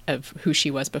lot of who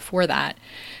she was before that.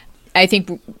 I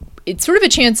think it's sort of a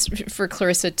chance for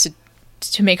Clarissa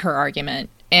to make her argument.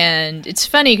 And it's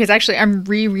funny because actually I'm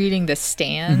rereading The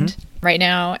Stand right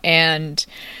now, and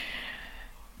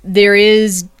there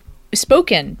is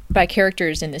spoken by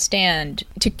characters in The Stand,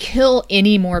 to kill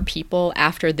any more people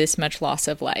after this much loss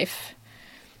of life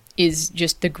is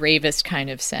just the gravest kind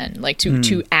of sin. Like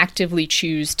to actively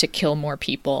choose to kill more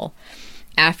people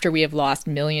after we have lost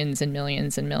millions and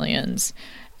millions and millions.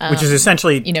 Which is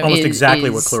essentially almost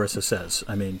exactly what Clarissa says.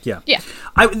 I mean, yeah. Yeah.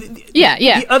 I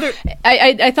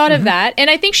thought of that, and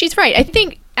I think she's right. I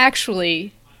think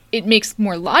actually it makes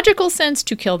more logical sense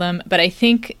to kill them, but I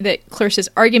think that Clarissa's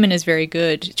argument is very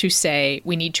good to say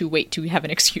we need to wait to have an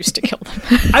excuse to kill them.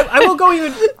 I will go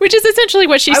even... Which is essentially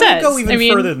what she says. I will go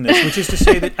even further than this, which is to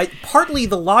say that partly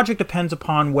the logic depends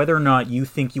upon whether or not you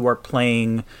think you are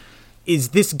playing... Is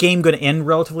this game going to end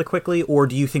relatively quickly, or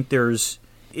do you think there's...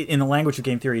 In the language of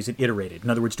game theory, is it iterated? In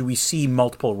other words, do we see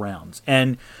multiple rounds?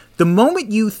 And the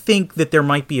moment you think that there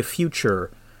might be a future...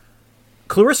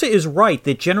 Clarissa is right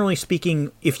that, generally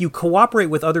speaking, if you cooperate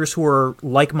with others who are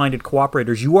like-minded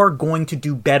cooperators, you are going to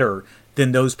do better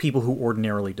than those people who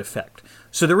ordinarily defect.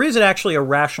 So there is actually a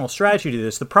rational strategy to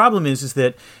this. The problem is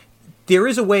that there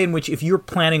is a way in which, if you're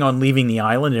planning on leaving the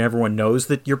island and everyone knows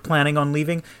that you're planning on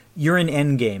leaving, you're in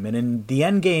endgame. And in the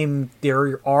endgame,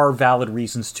 there are valid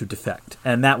reasons to defect.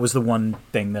 And that was the one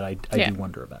thing that I do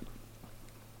wonder about.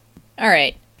 All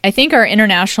right. I think our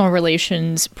international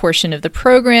relations portion of the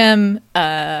program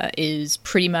is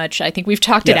pretty much, I think we've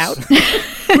talked it out.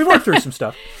 We went through some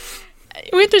stuff.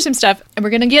 We went through some stuff, and we're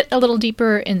going to get a little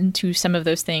deeper into some of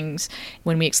those things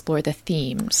when we explore the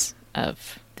themes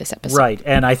of this episode. Right,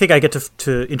 and I think I get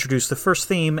to introduce the first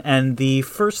theme, and the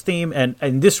first theme,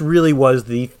 and this really was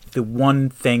the one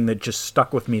thing that just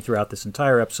stuck with me throughout this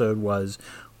entire episode was,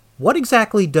 what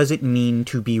exactly does it mean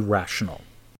to be rational?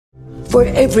 For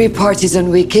every partisan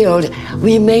we killed,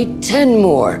 we made 10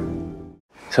 more.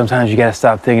 Sometimes you gotta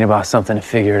stop thinking about something and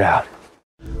figure it out.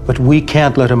 But we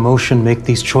can't let emotion make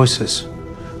these choices.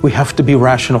 We have to be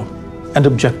rational and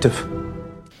objective.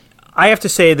 I have to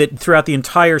say that throughout the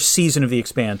entire season of The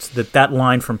Expanse, that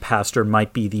line from Pastor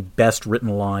might be the best written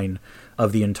line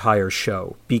of the entire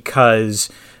show, because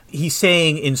he's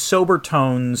saying in sober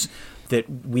tones that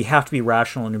we have to be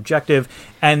rational and objective,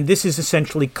 and this is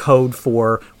essentially code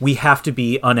for we have to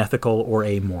be unethical or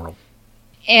amoral.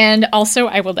 And also,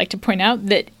 I would like to point out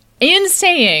that in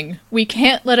saying we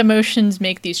can't let emotions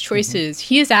make these choices,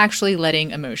 he is actually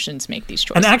letting emotions make these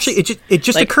choices. And actually, it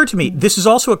just occurred to me, this is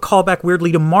also a callback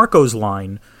weirdly to Marco's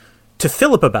line to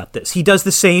Philip about this. He does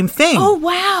the same thing. Oh,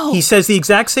 wow. He says the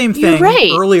exact same thing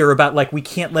earlier about, like, we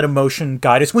can't let emotion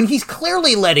guide us, when he's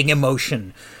clearly letting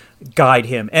emotion guide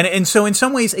him. And so in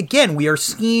some ways, again, we are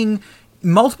seeing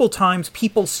multiple times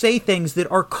people say things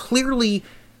that are clearly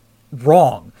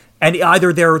wrong. And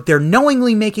either they're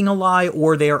knowingly making a lie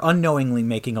or they are unknowingly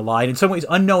making a lie. And in some ways,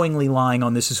 unknowingly lying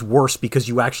on this is worse because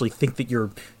you actually think that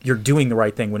you're doing the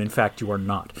right thing when in fact you are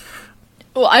not.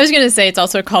 Well, I was going to say it's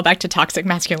also a callback to toxic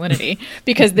masculinity,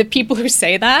 because the people who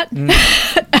say that,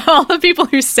 all the people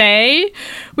who say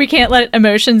we can't let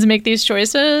emotions make these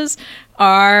choices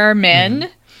are men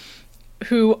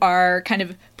who are kind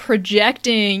of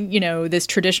projecting, this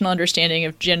traditional understanding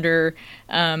of gender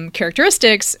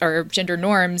characteristics or gender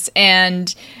norms,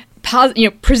 and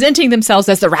presenting themselves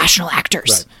as the rational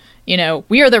actors. Right.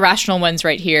 We are the rational ones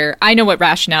right here. I know what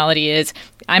rationality is.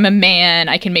 I'm a man.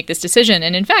 I can make this decision.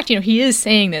 And in fact, he is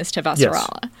saying this to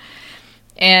Vasarala.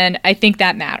 And I think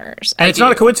that matters. And it's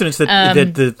not a coincidence that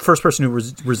that the first person who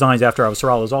resigns after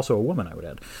Avasarala is also a woman, I would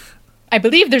add. I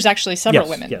believe there's actually several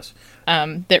women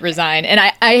that resign. And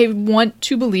I want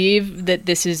to believe that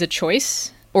this is a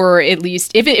choice, or at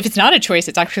least if it's not a choice,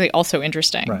 it's actually also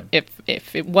interesting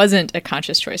if it wasn't a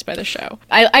conscious choice by the show.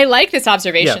 I like this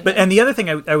observation. Yeah, and the other thing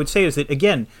I would say is that,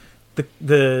 again,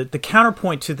 the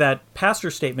counterpoint to that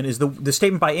pastor statement is the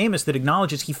statement by Amos that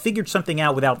acknowledges he figured something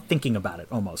out without thinking about it,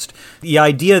 almost. The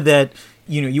idea that,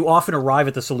 you often arrive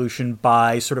at the solution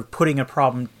by sort of putting a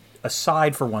problem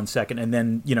aside for 1 second and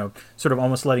then, sort of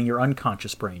almost letting your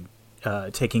unconscious brain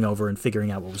taking over and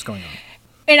figuring out what was going on.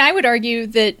 And I would argue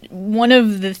that one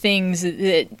of the things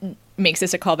that makes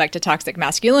this a callback to toxic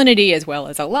masculinity as well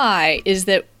as a lie is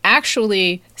that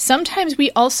actually sometimes we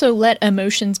also let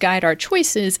emotions guide our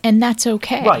choices, and that's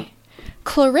okay. Right.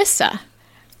 Clarissa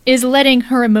is letting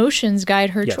her emotions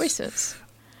guide her choices.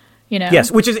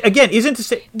 Yes, which is, again, isn't to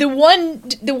say... The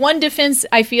one defense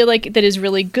I feel like that is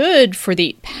really good for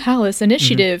the Palace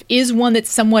Initiative is one that's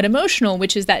somewhat emotional,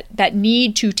 which is that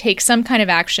need to take some kind of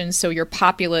action so your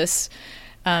populace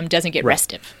doesn't get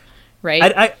restive,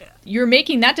 right? You're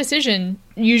making that decision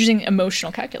using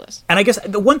emotional calculus. And I guess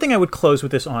the one thing I would close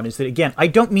with this on is that, again, I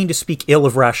don't mean to speak ill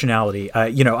of rationality.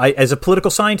 As a political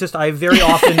scientist, I have very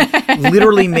often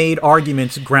literally made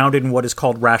arguments grounded in what is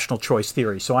called rational choice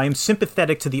theory. So I am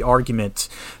sympathetic to the argument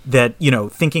that,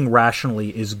 thinking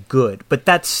rationally is good. But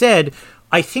that said,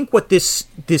 I think what this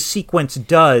sequence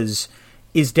does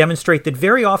is demonstrate that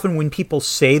very often when people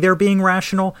say they're being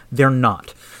rational, they're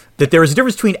not. That there is a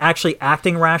difference between actually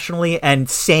acting rationally and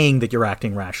saying that you're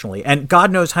acting rationally. And God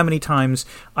knows how many times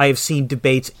I have seen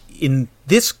debates in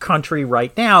this country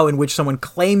right now in which someone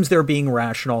claims they're being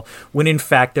rational when in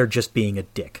fact they're just being a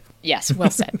dick. Yes,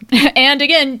 well said. And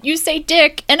again, you say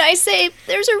dick, and I say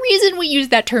there's a reason we use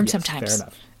that term sometimes. Fair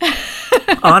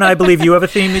enough. Anna, I believe you have a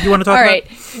theme that you want to talk about? All right.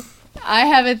 I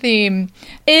have a theme.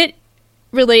 It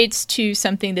relates to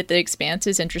something that The Expanse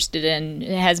is interested in,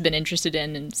 has been interested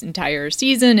in its entire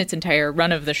season, its entire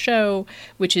run of the show,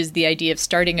 which is the idea of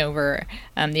starting over,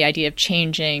 the idea of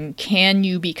changing. Can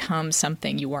you become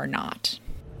something you are not?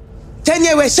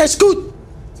 This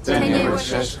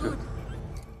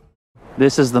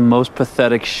is the most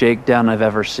pathetic shakedown I've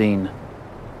ever seen.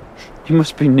 You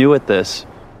must be new at this.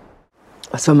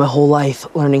 I spent my whole life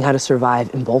learning how to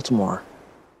survive in Baltimore.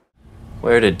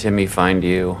 Where did Timmy find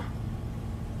you?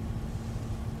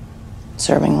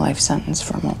 Serving a life sentence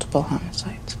for multiple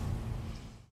homicides.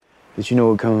 But you know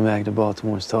what coming back to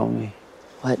Baltimore's taught me?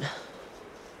 What?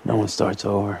 No one starts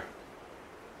over.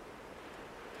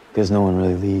 Because no one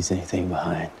really leaves anything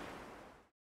behind.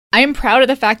 I am proud of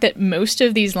the fact that most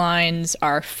of these lines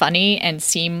are funny and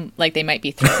seem like they might be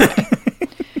thrown away.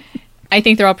 I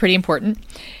think they're all pretty important.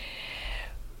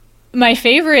 My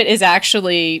favorite is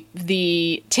actually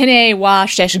the Tene wa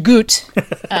shesh gut,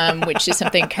 which is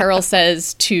something Carol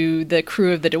says to the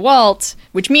crew of the DeWalt,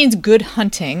 which means good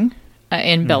hunting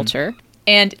in Belter.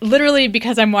 And literally,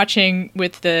 because I'm watching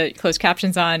with the closed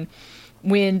captions on,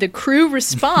 when the crew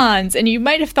responds, and you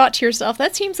might have thought to yourself,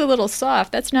 that seems a little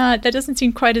soft. That doesn't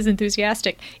seem quite as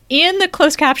enthusiastic. In the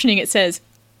closed captioning, it says,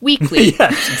 weekly.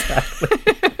 Yes, exactly.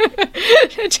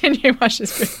 Tene wa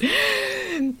shesh gut.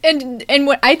 And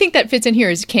what I think that fits in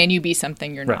here is, can you be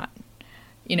something you're not?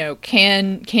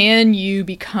 Can you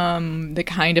become the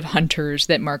kind of hunters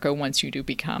that Marco wants you to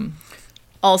become?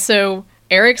 Also,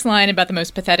 Eric's line about the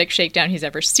most pathetic shakedown he's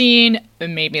ever seen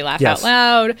made me laugh out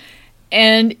loud,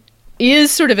 and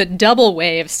is sort of a double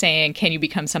way of saying, can you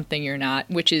become something you're not?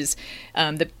 Which is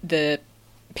the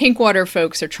Pinkwater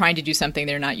folks are trying to do something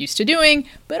they're not used to doing,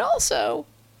 but also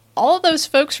all of those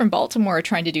folks from Baltimore are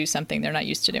trying to do something they're not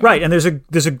used to doing. Right, and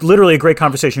there's literally a great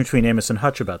conversation between Amos and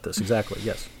Hutch about this. Exactly,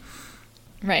 yes.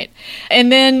 Right.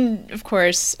 And then, of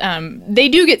course, they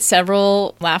do get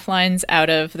several laugh lines out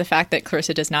of the fact that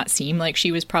Clarissa does not seem like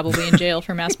she was probably in jail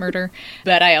for mass murder,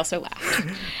 but I also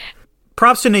laughed.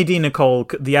 Props to Nadine Nicole,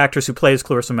 the actress who plays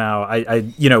Clarissa Mao.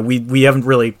 We haven't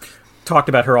really talked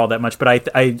about her all that much, but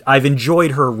I've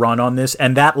enjoyed her run on this,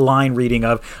 and that line reading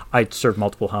of "I served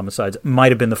multiple homicides"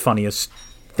 might have been the funniest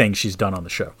thing she's done on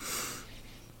the show.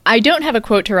 I don't have a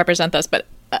quote to represent this, but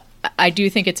I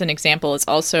do think it's an example. It's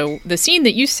also the scene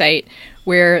that you cite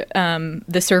where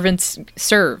the servants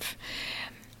serve.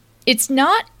 It's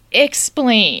not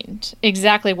explained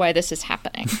exactly why this is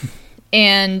happening.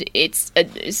 And it's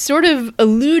sort of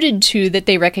alluded to that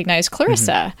they recognize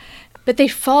Clarissa, but they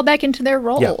fall back into their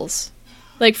roles.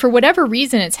 Like, for whatever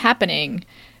reason it's happening,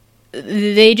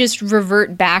 they just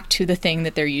revert back to the thing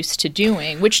that they're used to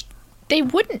doing, which they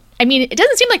wouldn't. I mean, it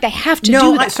doesn't seem like they have to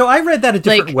do that. So I read that a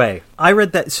different way. I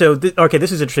read that. So, okay,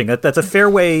 this is interesting. That's a fair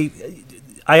way.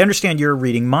 I understand your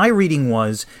reading. My reading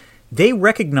was they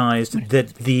recognized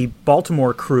that the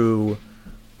Baltimore crew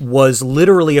was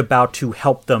literally about to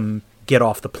help them get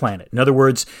off the planet. In other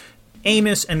words,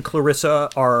 Amos and Clarissa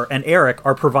and Eric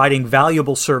are providing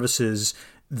valuable services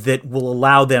that will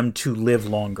allow them to live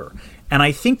longer. And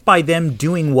I think by them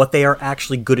doing what they are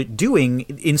actually good at doing,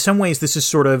 in some ways this is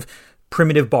sort of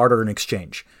primitive barter and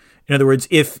exchange. In other words,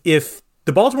 if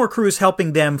the Baltimore crew is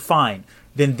helping them, fine,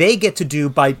 then they get to do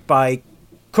by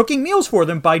cooking meals for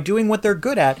them, by doing what they're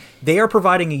good at, they are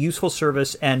providing a useful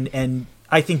service and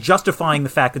I think justifying the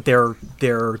fact that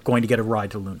they're going to get a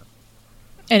ride to Luna.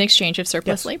 An exchange of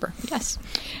surplus labor. Yes.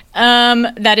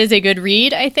 That is a good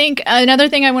read, I think. Another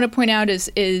thing I want to point out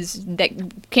is that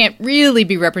can't really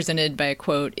be represented by a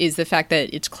quote is the fact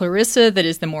that it's Clarissa that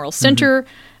is the moral center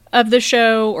of the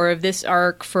show or of this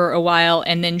arc for a while,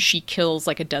 and then she kills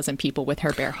like a dozen people with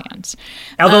her bare hands.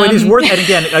 Although it is worth, and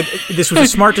again, this was a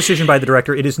smart decision by the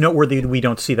director. It is noteworthy that we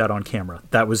don't see that on camera.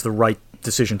 That was the right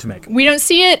decision to make. We don't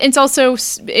see it. It's also,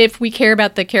 if we care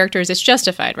about the characters, it's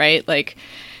justified, right? Like,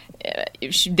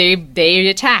 they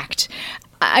attacked.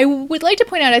 I would like to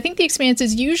point out, I think The Expanse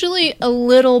is usually a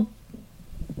little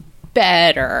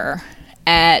better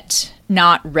at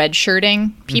not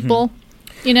redshirting people,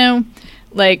 you know?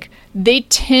 Like, they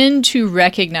tend to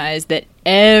recognize that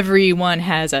everyone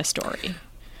has a story.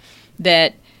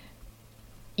 That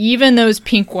even those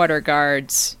Pinkwater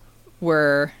guards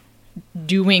were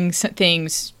doing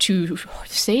things to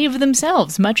save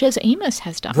themselves, much as Amos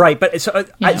has done. Right, but so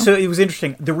it was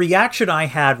interesting. The reaction I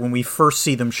had when we first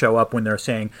see them show up, when they're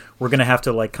saying, we're going to have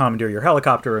to, like, commandeer your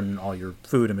helicopter and all your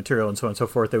food and material and so on and so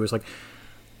forth, it was like,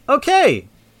 okay,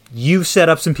 you've set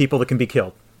up some people that can be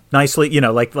killed. Nicely, you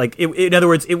know, in other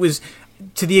words, it was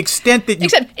to the extent that you...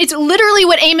 Except it's literally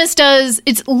what Amos does.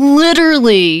 It's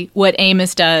literally what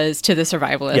Amos does to the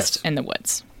survivalist in the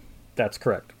woods. That's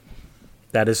correct.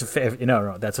 That is a fair,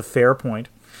 that's a fair point.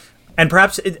 And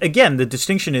perhaps, again, the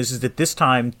distinction is that this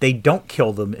time they don't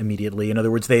kill them immediately. In other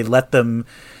words, they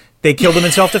kill them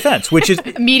in self-defense, which is...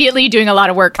 Immediately doing a lot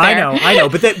of work there. I know.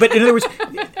 But in other words,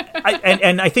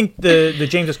 I think the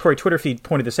James S. Corey Twitter feed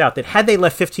pointed this out, that had they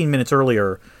left 15 minutes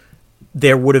earlier,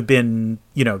 there would have been,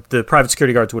 the private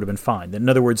security guards would have been fine. In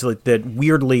other words, that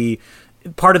weirdly,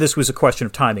 part of this was a question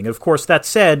of timing. Of course, that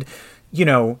said, you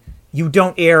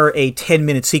don't air a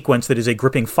 10-minute sequence that is a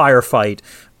gripping firefight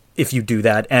if you do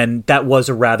that, and that was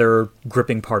a rather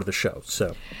gripping part of the show.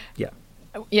 So, yeah.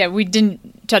 Yeah, we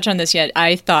didn't touch on this yet.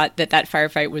 I thought that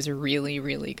firefight was really,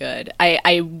 really good.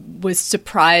 I was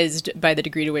surprised by the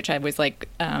degree to which I was like,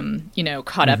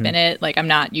 caught up in it. Like, I'm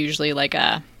not usually like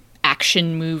a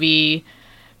action movie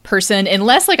person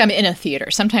unless like I'm in a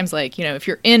theater. Sometimes if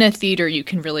you're in a theater, you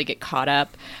can really get caught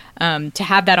up. To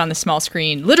have that on the small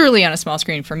screen, literally on a small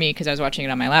screen for me, because I was watching it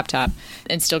on my laptop,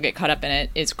 and still get caught up in it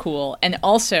is cool. And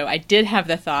also, I did have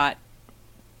the thought,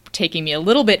 taking me a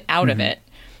little bit out of it,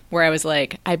 where I was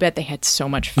like, I bet they had so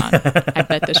much fun. I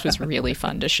bet this was really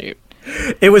fun to shoot.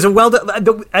 It was a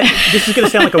this is going to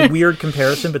sound like a weird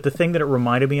comparison, but the thing that it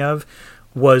reminded me of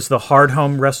was the Hard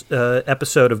Home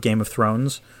episode of Game of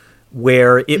Thrones,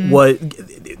 where it was...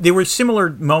 There were similar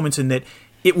moments in that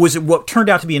it was what turned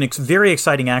out to be a very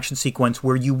exciting action sequence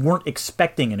where you weren't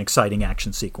expecting an exciting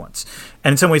action sequence.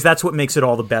 And in some ways, that's what makes it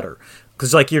all the better.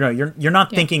 Because, you're not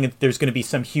thinking that there's going to be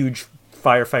some huge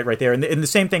firefight right there. And the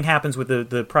same thing happens with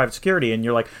the private security. And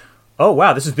you're like, oh,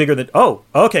 wow, this is bigger than... Oh,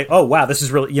 okay. Oh, wow, this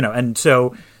is really... And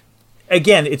so,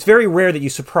 again, it's very rare that you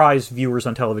surprise viewers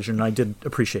on television. And I did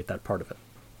appreciate that part of it.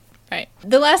 Right.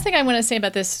 The last thing I want to say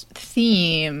about this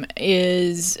theme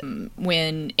is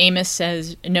when Amos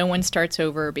says no one starts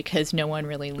over because no one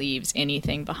really leaves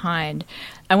anything behind.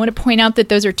 I want to point out that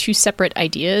those are two separate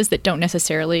ideas that don't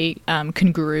necessarily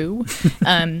congru.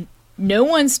 No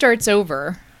one starts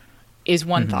over is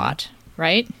one thought,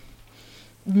 right?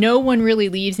 No one really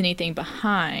leaves anything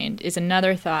behind is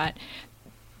another thought.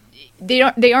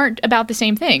 They aren't about the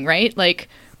same thing, right? Like,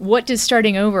 what does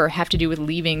starting over have to do with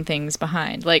leaving things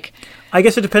behind? Like, I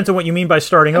guess it depends on what you mean by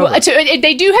starting over. Well,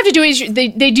 they do have to do.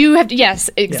 They do have to. Yes,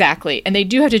 exactly, and they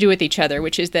do have to do with each other,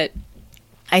 which is that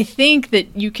I think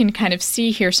that you can kind of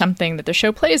see here something that the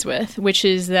show plays with, which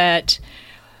is that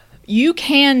you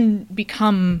can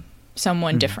become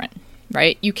someone different,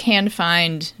 right? You can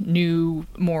find new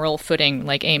moral footing,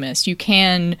 like Amos. You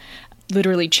can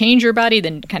literally change your body,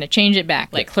 then kind of change it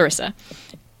back, like Clarissa.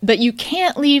 But you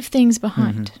can't leave things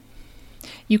behind.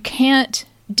 You can't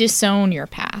disown your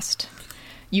past.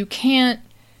 You can't,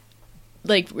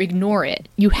 ignore it.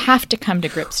 You have to come to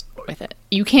grips with it.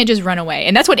 You can't just run away.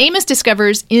 And that's what Amos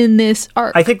discovers in this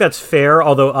arc. I think that's fair,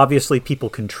 although obviously people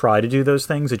can try to do those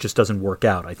things. It just doesn't work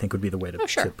out, I think would be the way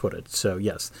to put it. So,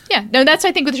 yes. Yeah. No, that's,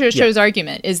 I think, what the show's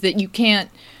argument is that you can't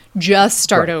just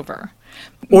start over.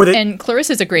 And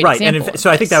Clarissa's a great example. And so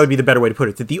I think that would be the better way to put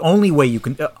it, that the only way you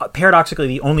can, paradoxically,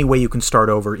 the only way you can start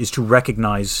over is to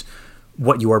recognize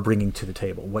what you are bringing to the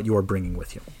table, what you are bringing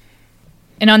with you.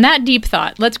 And on that deep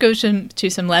thought, let's go to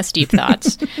some less deep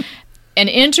thoughts and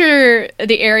enter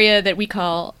the area that we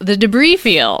call the debris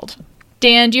field.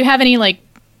 Dan, do you have any,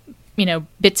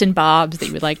 bits and bobs that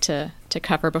you would like to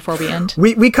cover before we end?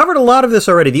 We covered a lot of this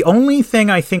already. The only thing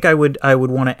I think I would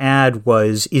want to add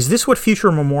is this what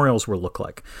future memorials will look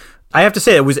like? I have to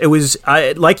say,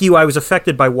 like you, I was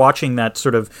affected by watching that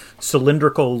sort of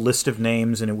cylindrical list of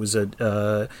names, and it was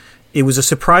a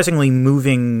surprisingly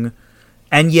moving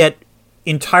and yet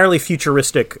entirely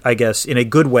futuristic, I guess, in a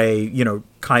good way,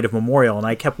 kind of memorial. And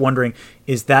I kept wondering,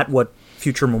 is that what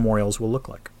future memorials will look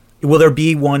like? Will there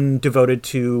be one devoted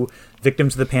to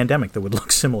victims of the pandemic that would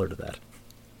look similar to that?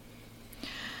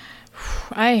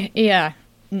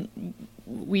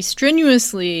 We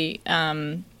strenuously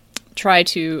try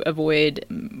to avoid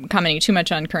commenting too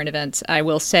much on current events. I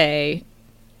will say,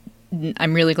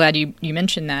 I'm really glad you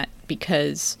mentioned that,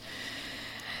 because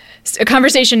a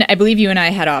conversation I believe you and I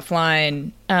had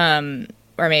offline,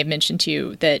 or I may have mentioned to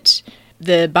you, that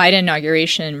the Biden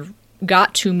inauguration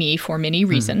got to me for many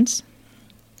reasons.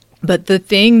 But the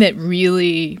thing that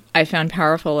really I found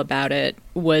powerful about it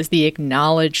was the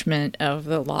acknowledgement of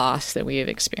the loss that we have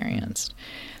experienced.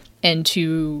 And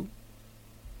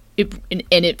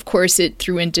of course, it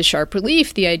threw into sharp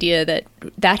relief the idea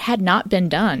that had not been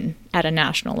done at a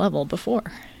national level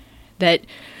before. That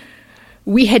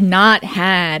we had not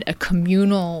had a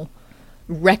communal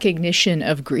recognition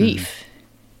of grief.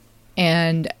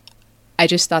 And I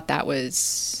just thought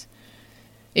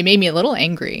it made me a little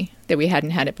angry that we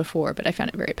hadn't had it before, but I found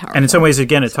it very powerful. And in some ways,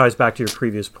 again, it ties back to your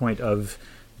previous point of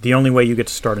the only way you get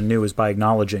to start anew is by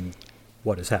acknowledging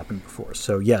what has happened before.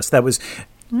 So yes, that was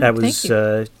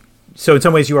so in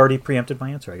some ways you already preempted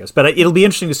my answer, I guess. But it'll be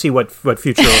interesting to see what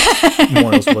future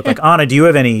memorials will look like. Anna, do you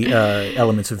have any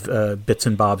elements of bits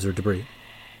and bobs or debris?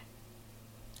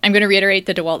 I'm going to reiterate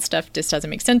the DeWalt stuff just doesn't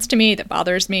make sense to me. That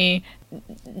bothers me.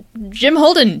 Jim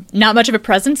Holden, not much of a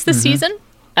presence this season.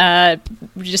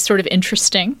 Just sort of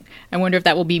interesting. I wonder if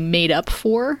that will be made up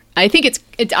for. I think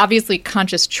it's obviously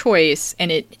conscious choice,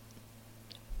 and it,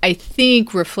 I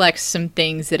think, reflects some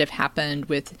things that have happened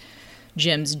with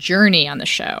Jim's journey on the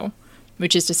show,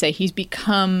 which is to say he's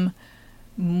become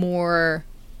more...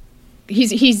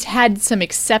 He's had some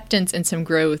acceptance and some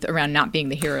growth around not being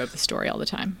the hero of the story all the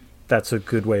time. That's a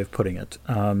good way of putting it.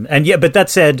 But that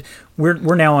said,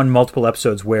 we're now on multiple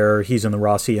episodes where he's in the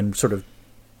Rossi and sort of...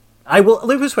 I will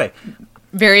live this way.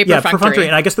 Very perfunctory.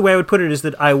 And I guess the way I would put it is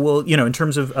that I will, in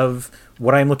terms of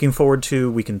what I'm looking forward to,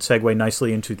 we can segue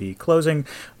nicely into the closing.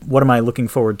 What am I looking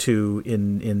forward to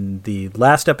in the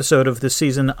last episode of this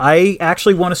season? I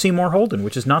actually want to see more Holden,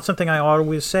 which is not something I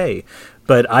always say,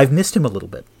 but I've missed him a little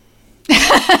bit.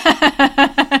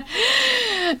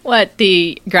 What,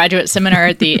 the graduate seminar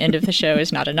at the end of the show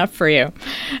is not enough for you?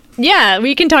 Yeah,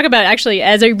 we can talk about, actually,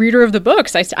 as a reader of the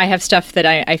books, I have stuff that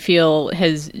I feel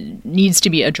needs to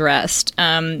be addressed.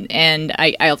 And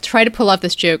I'll try to pull off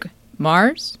this joke.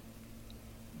 Mars?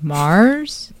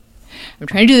 I'm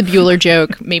trying to do the Bueller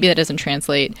joke. Maybe that doesn't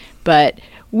translate. But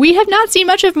we have not seen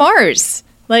much of Mars.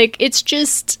 It's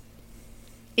just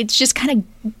kind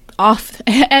of off,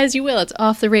 as you will. It's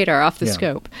off the radar, off the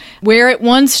scope. Where it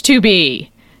wants to be.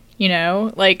 There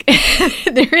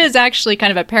is actually kind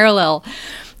of a parallel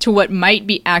to what might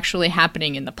be actually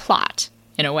happening in the plot,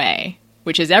 in a way,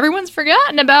 which is everyone's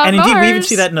forgotten about And Mars. indeed, we even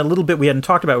see that in a little bit we hadn't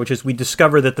talked about, which is we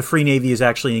discover that the Free Navy has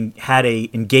actually had a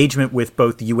engagement with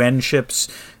both the UN ships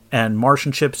and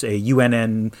Martian ships. A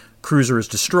UNN cruiser is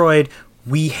destroyed.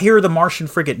 We hear the Martian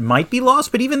frigate might be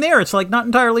lost, but even there, it's not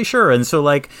entirely sure. And so,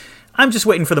 I'm just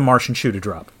waiting for the Martian shoe to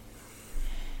drop.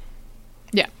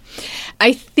 Yeah.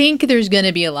 I think there's going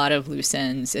to be a lot of loose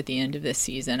ends at the end of this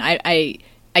season. I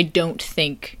don't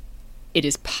think it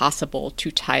is possible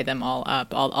to tie them all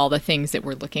up, all the things that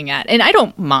we're looking at. And I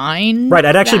don't mind. Right.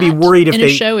 I'd actually be worried if in they... a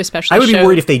show, especially I would be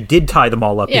worried if they did tie them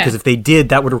all up, because if they did,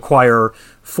 that would require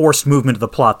forced movement of the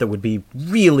plot that would be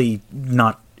really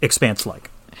not Expanse-like.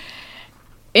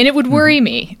 And it would worry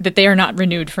me that they are not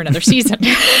renewed for another season.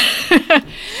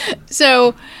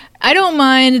 So I don't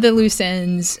mind the loose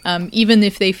ends, even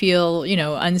if they feel,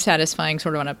 unsatisfying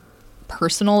sort of on a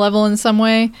personal level in some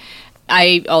way.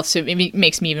 It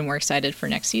makes me even more excited for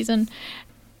next season.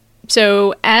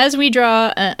 So as we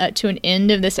draw to an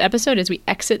end of this episode, as we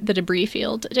exit the debris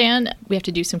field, Dan, we have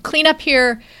to do some cleanup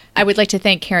here. I would like to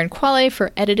thank Karen Quale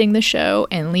for editing the show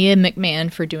and Liam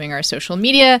McMahon for doing our social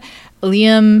media.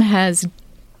 Liam has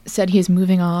said he is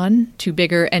moving on to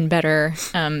bigger and better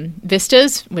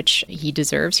vistas, which he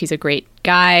deserves. He's a great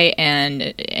guy,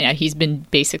 and he's been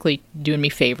basically doing me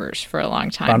favors for a long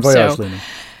time. Bon voyage, Liam.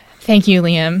 Thank you,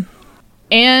 Liam.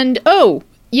 And,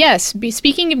 yes,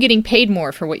 speaking of getting paid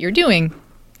more for what you're doing,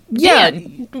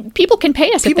 people can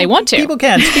pay us if they want to. People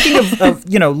can. Speaking of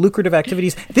lucrative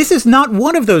activities, this is not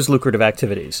one of those lucrative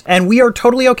activities. And we are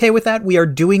totally okay with that. We are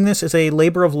doing this as a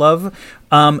labor of love.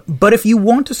 But if you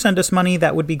want to send us money,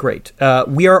 that would be great.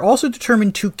 We are also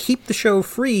determined to keep the show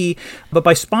free, but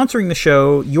by sponsoring the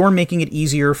show, you're making it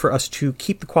easier for us to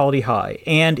keep the quality high.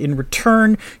 And in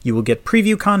return, you will get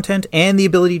preview content and the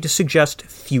ability to suggest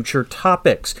future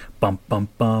topics. Bum, bum,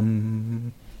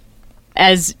 bum.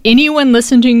 As anyone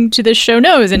listening to this show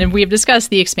knows, and we have discussed,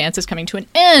 The Expanse is coming to an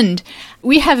end.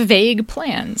 We have vague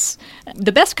plans.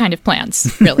 The best kind of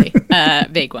plans, really,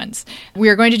 vague ones. We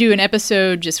are going to do an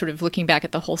episode just sort of looking back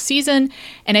at the whole season,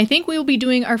 and I think we will be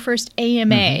doing our first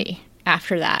AMA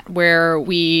after that, where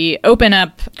we open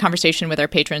up conversation with our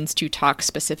patrons to talk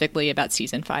specifically about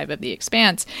Season 5 of The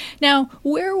Expanse. Now,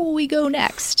 where will we go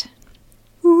next?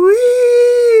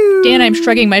 Dan, I'm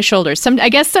shrugging my shoulders. I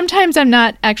guess sometimes I'm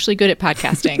not actually good at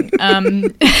podcasting.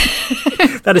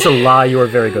 That is a lie. You are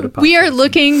very good at podcasting. We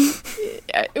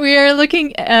are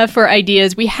looking for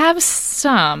ideas. We have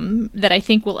some that I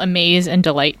think will amaze and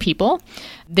delight people.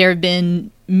 There have been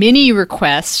many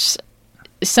requests.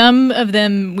 Some of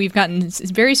them we've gotten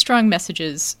very strong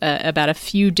messages about a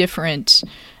few different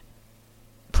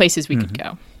places we could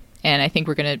go. And I think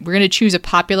we're gonna choose a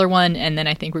popular one, and then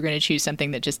I think we're gonna choose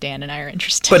something that just Dan and I are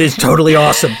interested in. But it's totally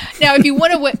awesome. Now, if you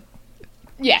want to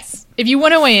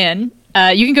weigh in,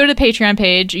 you can go to the Patreon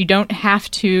page. You don't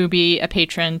have to be a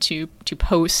patron to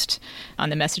post on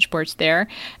the message boards there.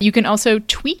 You can also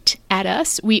tweet at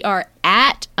us. We are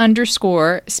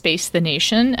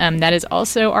 @_SpaceTheNation. That is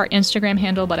also our Instagram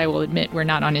handle, but I will admit we're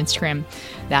not on Instagram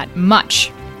that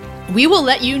much. We will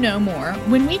let you know more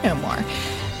when we know more.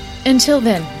 Until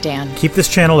then, Dan. Keep this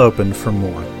channel open for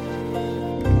more.